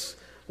Jesus,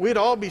 we'd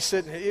all be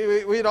sitting here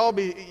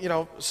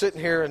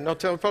and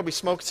we'd probably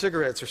smoking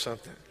cigarettes or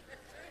something.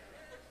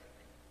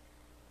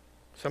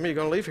 Some of you are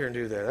going to leave here and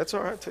do that. That's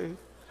all right too.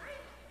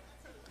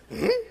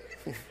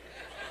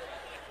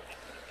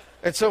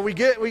 And so we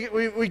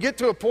get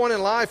to a point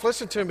in life.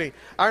 Listen to me.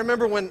 I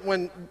remember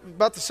when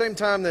about the same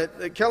time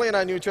that Kelly and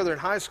I knew each other in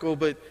high school,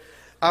 but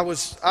I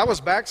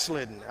was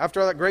backslidden.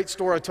 After that great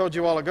story I told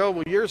you a while ago,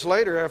 well, years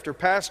later, after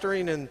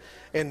pastoring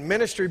and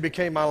ministry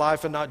became my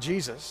life and not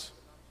Jesus,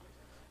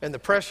 and the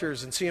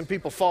pressures and seeing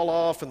people fall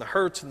off and the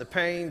hurts and the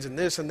pains and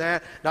this and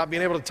that, not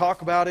being able to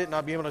talk about it,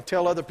 not being able to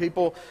tell other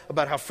people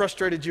about how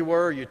frustrated you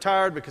were, you're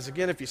tired, because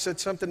again, if you said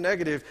something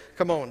negative,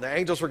 come on, the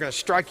angels were going to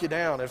strike you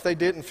down. If they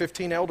didn't,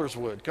 15 elders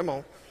would. Come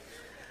on.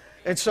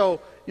 And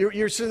so you're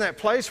in that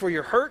place where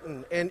you're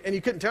hurting and you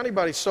couldn't tell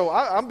anybody. So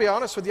I'll be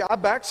honest with you, I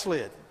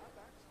backslid.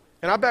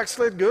 And I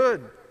backslid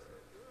good.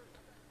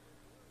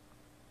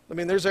 I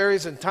mean, there's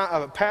areas in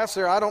past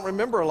there I don't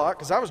remember a lot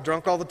because I was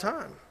drunk all the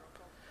time.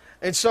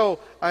 And so,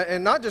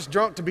 and not just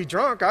drunk to be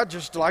drunk, I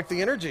just like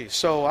the energy.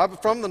 So I'm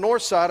from the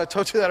north side, I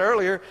told you that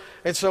earlier.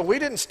 And so we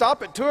didn't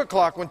stop at 2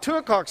 o'clock. When 2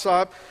 o'clock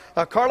stopped,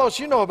 Carlos,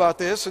 you know about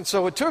this. And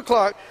so at 2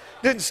 o'clock,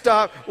 didn't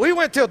stop. We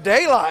went till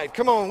daylight.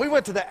 Come on, we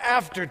went to the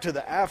after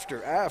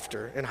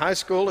in high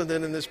school and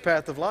then in this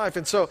path of life.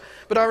 And so,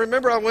 but I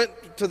remember I went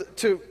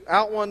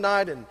out one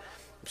night and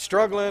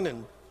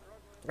struggling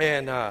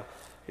and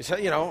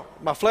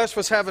my flesh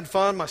was having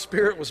fun, my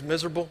spirit was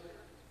miserable.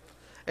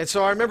 And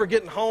so I remember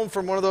getting home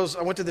from one of those.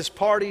 I went to this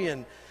party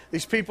and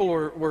these people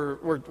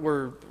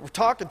were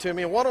talking to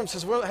me, and one of them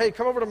says, well, hey,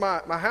 come over to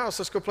my house,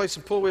 let's go play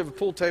some pool. We have a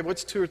pool table.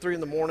 It's 2 or 3 in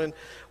the morning.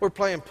 We're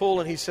playing pool,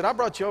 and he said, I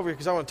brought you over here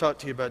because I want to talk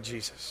to you about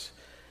Jesus.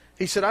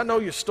 He said, I know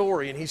your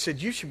story, and he said,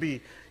 you should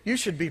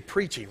be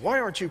preaching. Why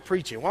aren't you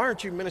preaching? Why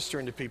aren't you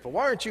ministering to people?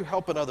 Why aren't you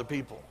helping other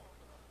people?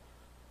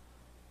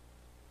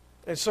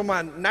 And so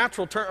my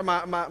natural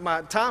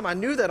my time, I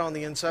knew that on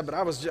the inside, but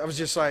I was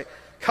just like,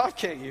 God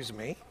can't use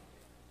me.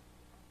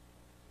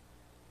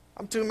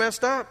 I'm too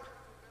messed up.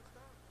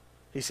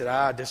 He said,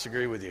 I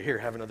disagree with you. Here,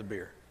 have another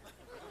beer.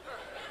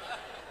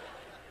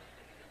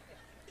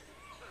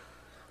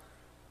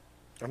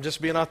 I'm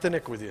just being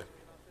authentic with you.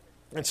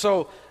 And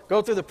so,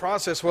 go through the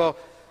process. Well,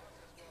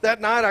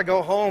 that night I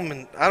go home,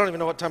 and I don't even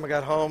know what time I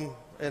got home,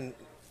 and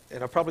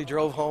I probably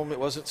drove home. It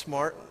wasn't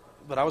smart,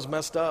 but I was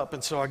messed up.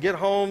 And so I get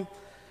home,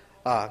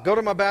 go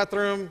to my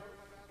bathroom,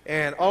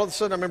 and all of a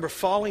sudden I remember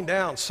falling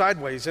down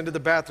sideways into the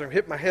bathroom,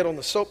 hit my head on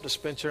the soap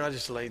dispenser, and I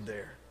just laid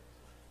there.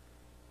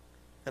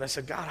 And I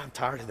said, God, I'm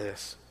tired of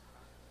this.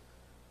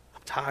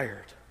 I'm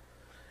tired.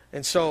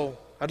 And so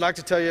I'd like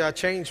to tell you I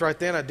changed right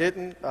then. I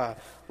didn't.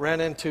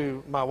 Ran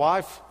into my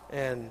wife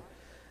and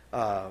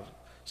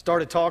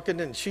started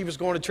talking, and she was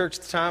going to church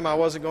at the time. I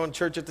wasn't going to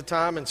church at the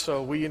time, and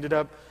so we ended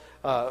up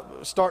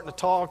starting to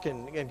talk,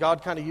 and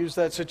God kind of used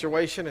that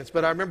situation.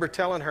 But I remember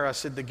telling her, I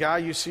said, the guy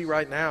you see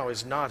right now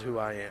is not who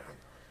I am.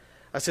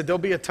 I said, there'll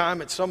be a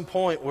time at some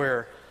point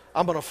where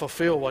I'm going to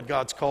fulfill what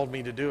God's called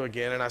me to do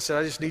again. And I said,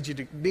 I just need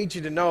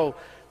you to know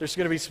there's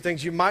going to be some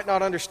things you might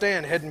not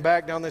understand heading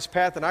back down this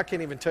path, and I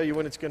can't even tell you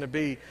when it's going to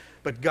be,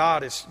 but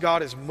God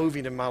is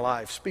moving in my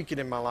life, speaking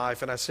in my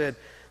life. And I said,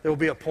 there will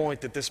be a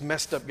point that this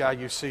messed up guy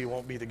you see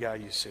won't be the guy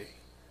you see.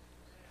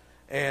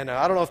 And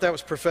I don't know if that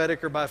was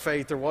prophetic or by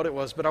faith or what it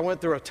was, but I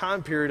went through a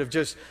time period of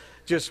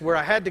just where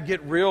I had to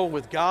get real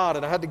with God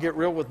and I had to get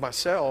real with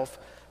myself,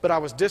 but I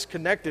was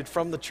disconnected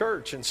from the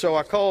church. And so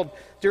I called,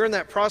 during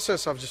that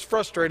process, I was just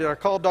frustrated. I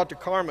called Dr.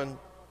 Carmen,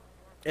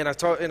 and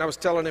I was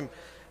telling him,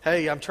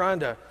 hey, I'm trying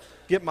to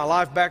get my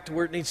life back to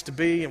where it needs to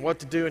be and what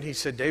to do. And he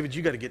said, David,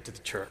 you got to get to the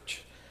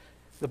church.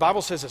 The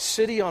Bible says a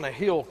city on a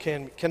hill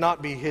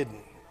cannot be hidden.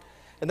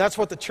 And that's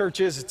what the church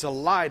is. It's a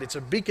light. It's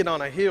a beacon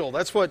on a hill.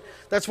 That's what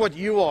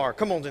you are.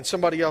 Come on, in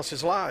somebody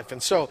else's life.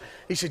 And so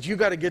he said, you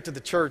got to get to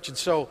the church. And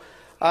so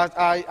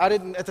I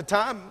didn't, at the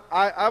time,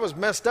 I was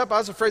messed up. I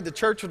was afraid the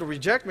church would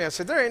reject me. I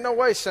said, there ain't no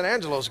way San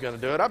Angelo's going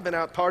to do it. I've been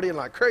out partying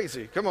like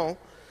crazy. Come on.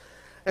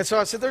 And so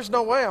I said, there's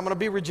no way I'm going to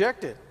be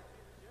rejected.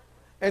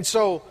 And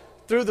so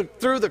through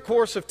the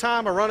course of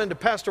time, I run into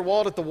Pastor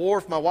Walt at the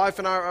wharf. My wife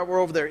and I were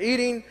over there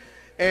eating.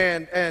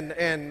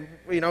 And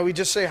you know, we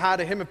just say hi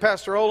to him and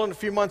Pastor Olin. A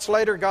few months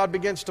later, God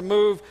begins to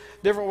move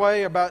different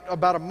way.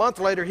 About a month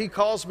later, he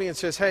calls me and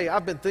says, hey,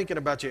 I've been thinking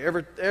about you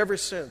ever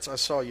since I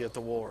saw you at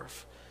the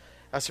wharf.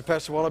 I said,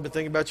 Pastor Walt, I've been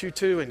thinking about you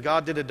too. And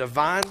God did a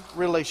divine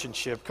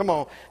relationship. Come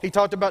on. He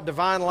talked about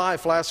divine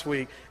life last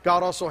week.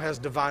 God also has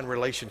divine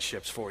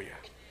relationships for you.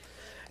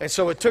 And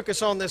so it took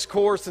us on this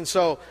course. And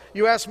so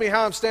you asked me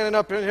how I'm standing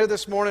up in here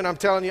this morning. I'm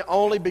telling you,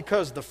 only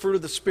because the fruit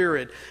of the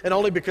Spirit, and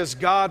only because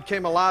God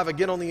came alive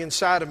again on the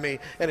inside of me,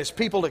 and His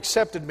people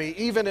accepted me,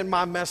 even in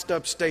my messed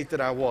up state that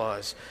I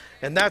was.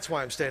 And that's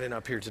why I'm standing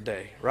up here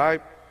today,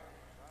 right?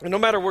 And no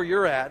matter where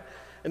you're at,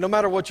 and no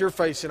matter what you're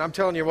facing, I'm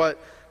telling you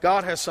what,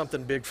 God has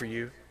something big for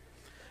you.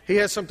 He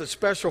has something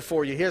special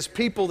for you. He has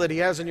people that He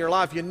has in your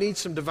life. You need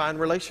some divine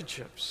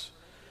relationships.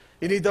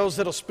 You need those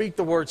that'll speak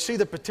the word, see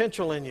the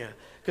potential in you.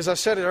 Because I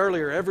said it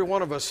earlier, every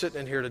one of us sitting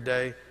in here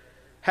today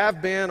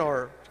have been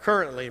or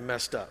currently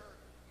messed up.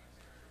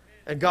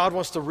 And God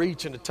wants to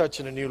reach and to touch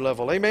in a new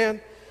level.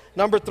 Amen?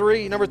 Number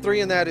three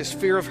in that is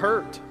fear of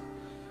hurt.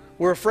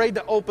 We're afraid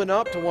to open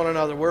up to one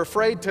another. We're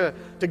afraid to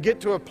get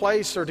to a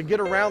place or to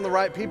get around the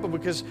right people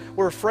because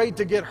we're afraid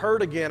to get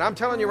hurt again. I'm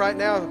telling you right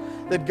now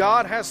that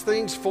God has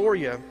things for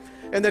you.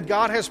 And that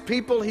God has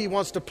people He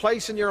wants to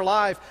place in your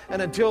life.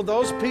 And until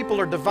those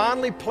people are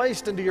divinely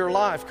placed into your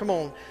life, come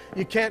on,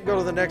 you can't go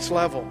to the next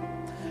level.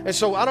 And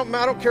so I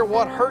don't care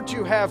what hurt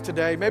you have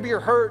today. Maybe you're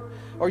hurt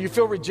or you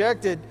feel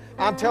rejected.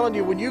 I'm telling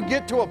you, when you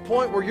get to a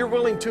point where you're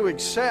willing to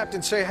accept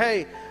and say,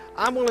 hey,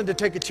 I'm willing to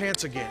take a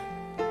chance again.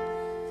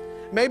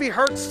 Maybe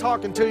hurt's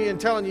talking to you and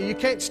telling you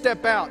can't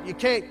step out.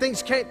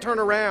 Things can't turn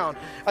around.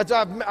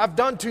 I've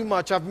done too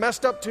much. I've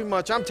messed up too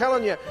much. I'm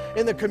telling you,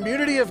 in the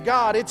community of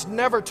God, it's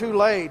never too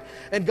late.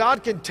 And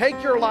God can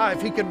take your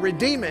life. He can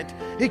redeem it.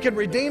 He can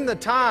redeem the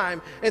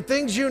time. And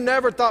things you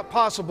never thought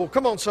possible,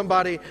 come on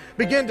somebody,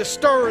 begin to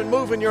stir and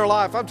move in your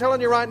life. I'm telling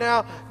you right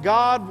now,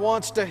 God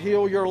wants to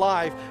heal your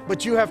life.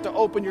 But you have to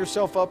open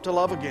yourself up to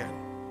love again.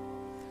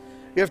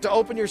 You have to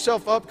open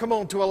yourself up, come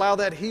on, to allow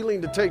that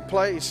healing to take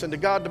place and to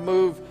God to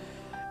move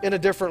in a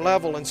different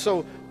level. And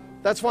so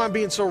that's why I'm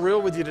being so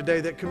real with you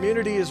today, that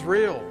community is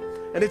real.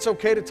 And it's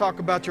okay to talk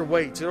about your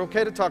weights. It's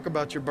okay to talk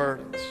about your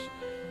burdens.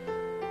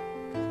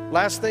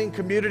 Last thing,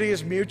 community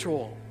is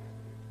mutual.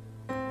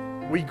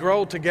 We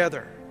grow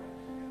together.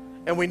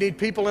 And we need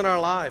people in our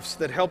lives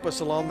that help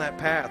us along that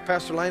path.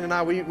 Pastor Lane and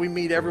I, we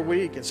meet every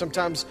week. And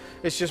sometimes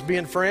it's just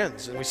being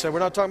friends. And we say, we're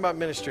not talking about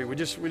ministry. We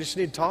just need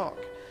to talk.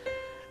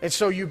 And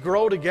so you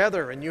grow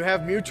together and you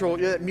have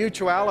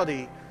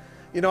mutuality.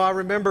 You know, I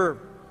remember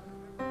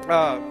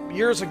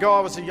years ago, I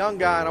was a young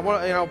guy,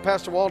 and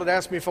Pastor Walt had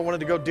asked me if I wanted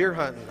to go deer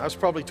hunting. I was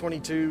probably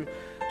 22,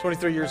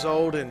 23 years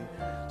old, and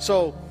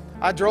so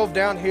I drove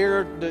down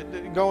here,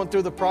 going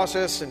through the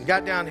process, and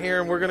got down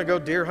here, and we're going to go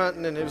deer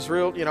hunting, and it was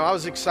real. I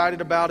was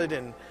excited about it,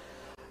 and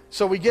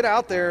so we get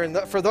out there, and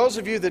for those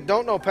of you that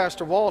don't know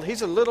Pastor Walt,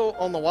 he's a little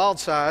on the wild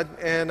side,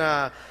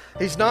 and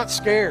he's not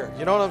scared.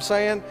 You know what I'm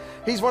saying?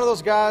 He's one of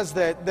those guys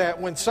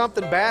that when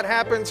something bad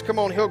happens, come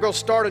on, he'll go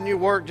start a new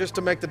work just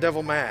to make the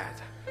devil mad.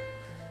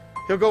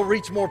 He'll go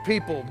reach more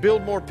people,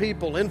 build more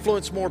people,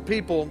 influence more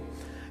people.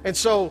 And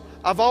so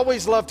I've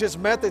always loved his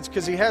methods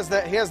because he has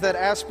that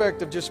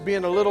aspect of just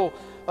being a little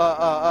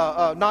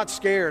not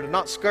scared and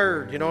not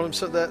scared, you know what I'm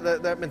saying,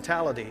 that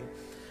mentality.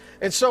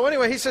 And so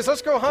anyway, he says,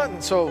 let's go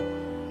hunting. So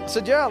I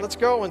said, yeah, let's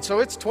go. And so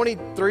it's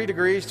 23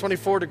 degrees,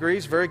 24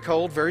 degrees, very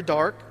cold, very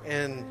dark.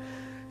 And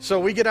so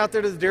we get out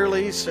there to the deer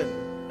lease,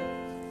 and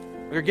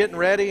we're getting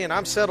ready, and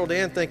I'm settled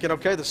in thinking,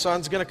 okay, the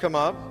sun's going to come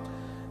up,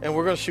 and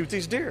we're going to shoot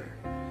these deer.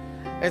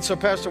 And so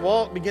Pastor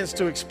Walt begins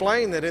to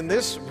explain that in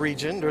this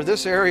region, or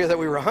this area that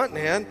we were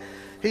hunting in,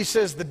 he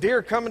says the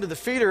deer come into the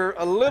feeder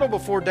a little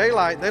before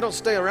daylight. They don't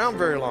stay around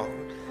very long.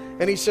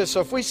 And he says, so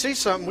if we see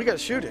something, we got to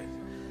shoot it.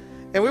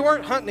 And we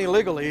weren't hunting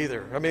illegally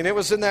either. I mean, it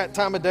was in that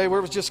time of day where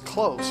it was just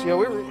close. You know,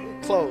 we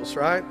were close,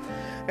 right?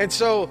 And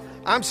so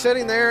I'm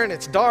sitting there, and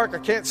it's dark. I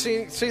can't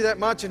see that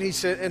much. And he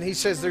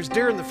says, there's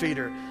deer in the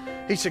feeder.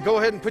 He said, go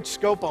ahead and put your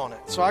scope on it.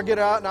 So I get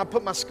out, and I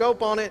put my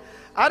scope on it.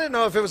 I didn't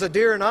know if it was a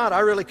deer or not. I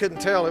really couldn't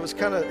tell. It was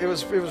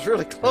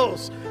really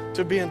close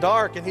to being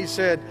dark. And he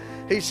said,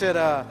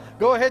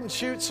 go ahead and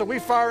shoot. So we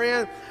fire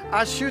in.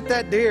 I shoot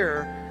that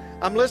deer.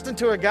 I'm listening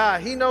to a guy.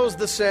 He knows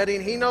the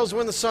setting. He knows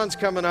when the sun's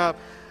coming up.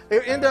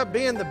 It ended up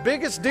being the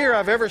biggest deer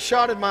I've ever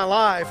shot in my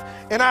life,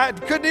 and I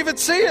couldn't even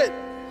see it.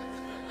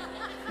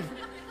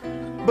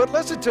 But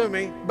listen to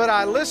me. But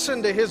I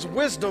listened to his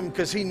wisdom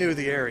because he knew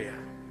the area.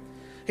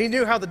 He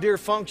knew how the deer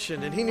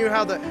functioned, and he knew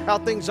how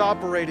things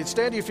operated.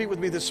 Stand to your feet with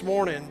me this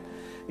morning.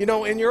 You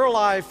know, in your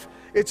life,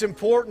 it's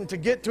important to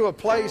get to a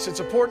place. It's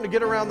important to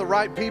get around the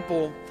right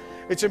people.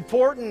 It's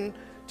important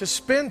to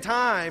spend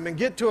time and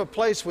get to a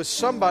place with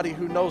somebody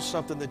who knows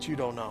something that you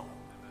don't know.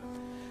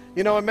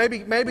 You know, and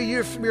maybe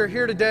you're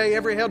here today,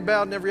 every head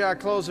bowed and every eye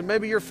closed, and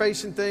maybe you're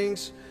facing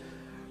things.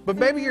 But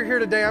maybe you're here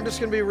today, I'm just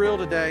going to be real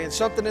today, and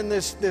something in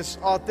this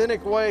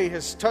authentic way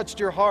has touched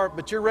your heart,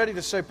 but you're ready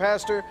to say,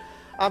 Pastor,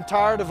 I'm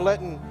tired of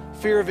letting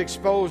fear of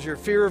exposure,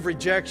 fear of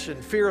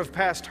rejection, fear of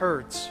past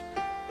hurts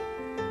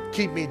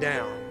keep me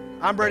down.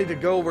 I'm ready to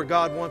go where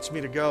God wants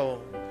me to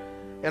go.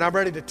 And I'm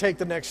ready to take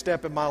the next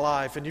step in my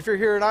life. And if you're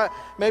here,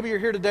 maybe you're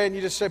here today and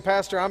you just say,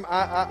 Pastor,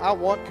 I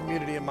want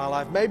community in my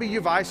life. Maybe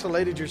you've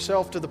isolated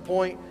yourself to the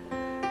point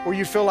where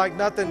you feel like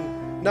nothing,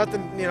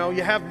 you know,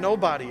 you have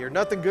nobody or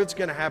nothing good's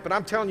going to happen.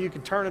 I'm telling you, you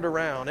can turn it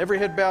around. Every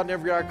head bowed and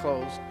every eye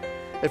closed.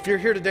 If you're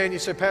here today and you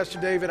say, Pastor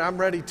David, I'm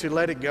ready to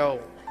let it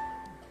go.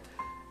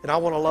 And I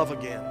want to love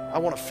again. I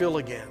want to feel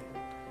again.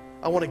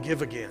 I want to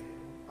give again.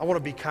 I want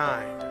to be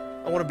kind.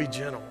 I want to be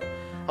gentle.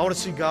 I want to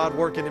see God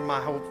working in my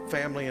whole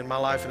family and my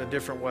life in a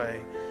different way.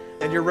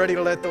 And you're ready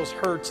to let those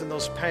hurts and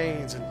those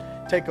pains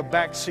and take a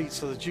back seat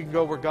so that you can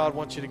go where God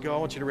wants you to go. I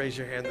want you to raise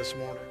your hand this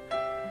morning.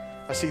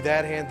 I see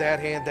that hand, that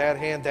hand, that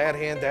hand, that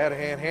hand, that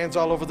hand. Hands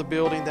all over the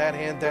building. That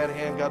hand, that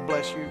hand. God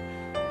bless you.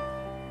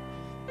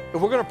 But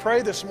we're going to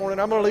pray this morning.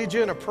 I'm going to lead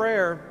you in a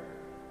prayer.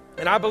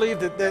 And I believe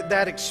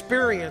that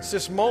experience,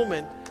 this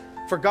moment,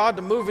 for God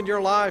to move in your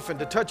life and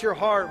to touch your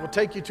heart will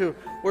take you to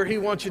where He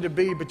wants you to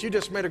be. But you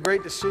just made a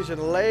great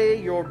decision.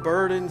 Lay your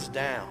burdens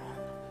down.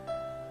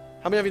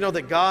 How many of you know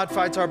that God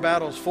fights our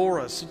battles for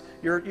us?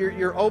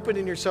 You're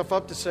opening yourself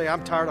up to say,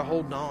 I'm tired of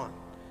holding on.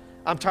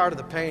 I'm tired of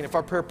the pain. If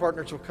our prayer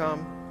partners will come.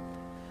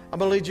 I'm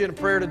going to lead you in a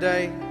prayer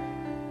today.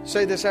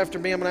 Say this after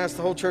me. I'm going to ask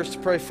the whole church to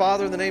pray.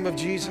 Father, in the name of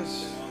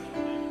Jesus,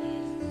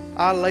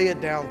 I lay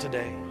it down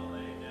today.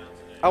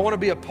 I want to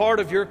be a part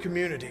of your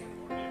community.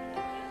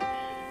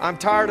 I'm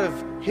tired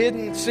of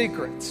hidden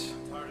secrets.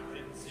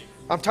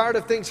 I'm tired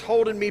of things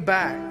holding me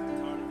back.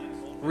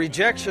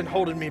 Rejection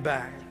holding me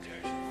back.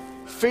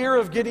 Fear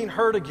of getting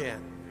hurt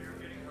again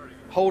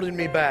holding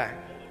me back.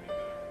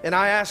 And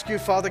I ask you,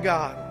 Father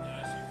God,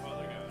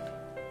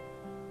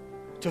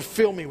 to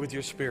fill me with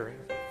your Spirit.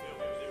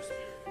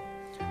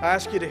 I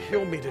ask you to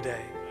heal me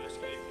today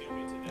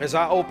as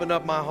I open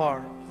up my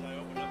heart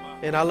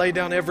and I lay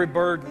down every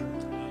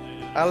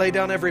burden. I lay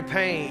down every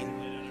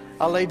pain.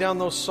 I lay down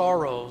those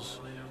sorrows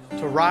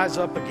to rise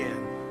up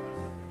again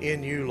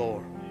in you,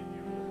 Lord.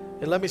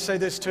 And let me say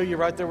this to you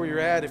right there where you're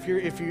at.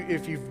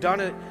 If you've done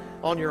it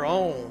on your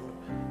own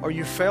or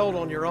you failed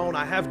on your own,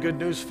 I have good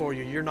news for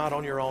you. You're not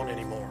on your own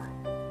anymore.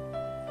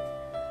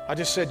 I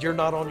just said you're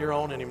not on your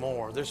own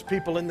anymore. There's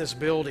people in this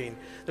building.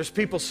 There's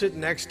people sitting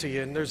next to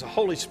you, and there's a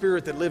Holy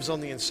Spirit that lives on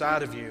the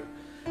inside of you.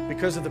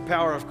 Because of the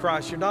power of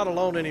Christ, you're not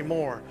alone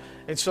anymore.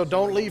 And so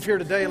don't leave here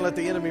today and let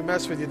the enemy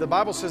mess with you. The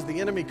Bible says the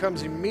enemy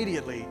comes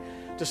immediately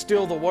to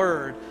steal the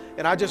word.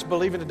 And I just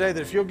believe in today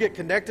that if you'll get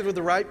connected with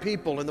the right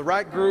people in the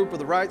right group or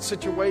the right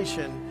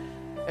situation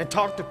and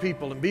talk to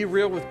people and be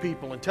real with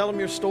people and tell them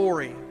your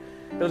story,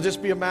 it'll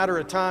just be a matter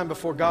of time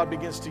before God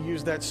begins to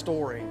use that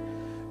story.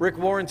 Rick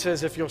Warren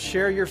says if you'll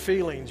share your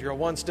feelings, you're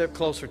one step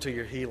closer to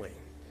your healing.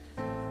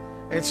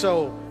 And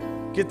so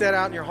get that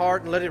out in your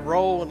heart and let it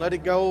roll and let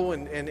it go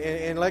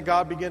and let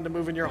God begin to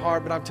move in your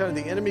heart. But I'm telling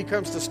you, the enemy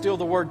comes to steal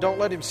the word. Don't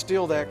let him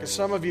steal that, because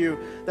some of you,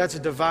 that's a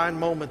divine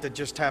moment that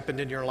just happened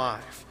in your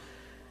life.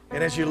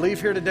 And as you leave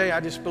here today,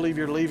 I just believe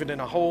you're leaving in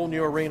a whole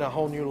new arena, a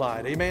whole new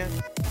light. Amen?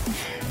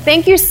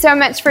 Thank you so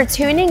much for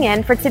tuning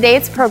in for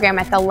today's program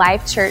at the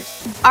Life Church.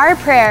 Our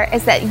prayer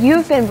is that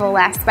you've been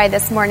blessed by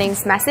this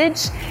morning's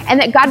message and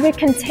that God would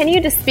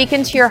continue to speak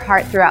into your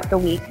heart throughout the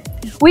week.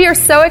 We are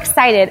so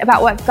excited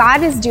about what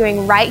God is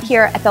doing right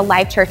here at the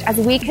Life Church as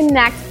we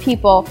connect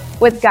people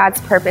with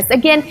God's purpose.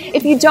 Again,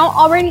 if you don't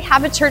already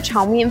have a church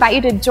home, we invite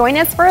you to join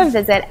us for a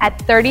visit at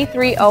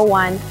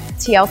 3301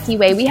 TLC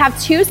Way. We have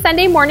 2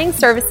 Sunday morning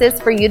services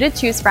for you to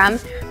choose from,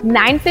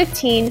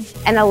 9:15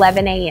 and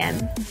 11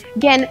 a.m.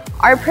 Again,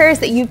 our prayer is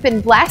that you've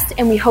been blessed,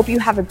 and we hope you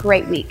have a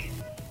great week.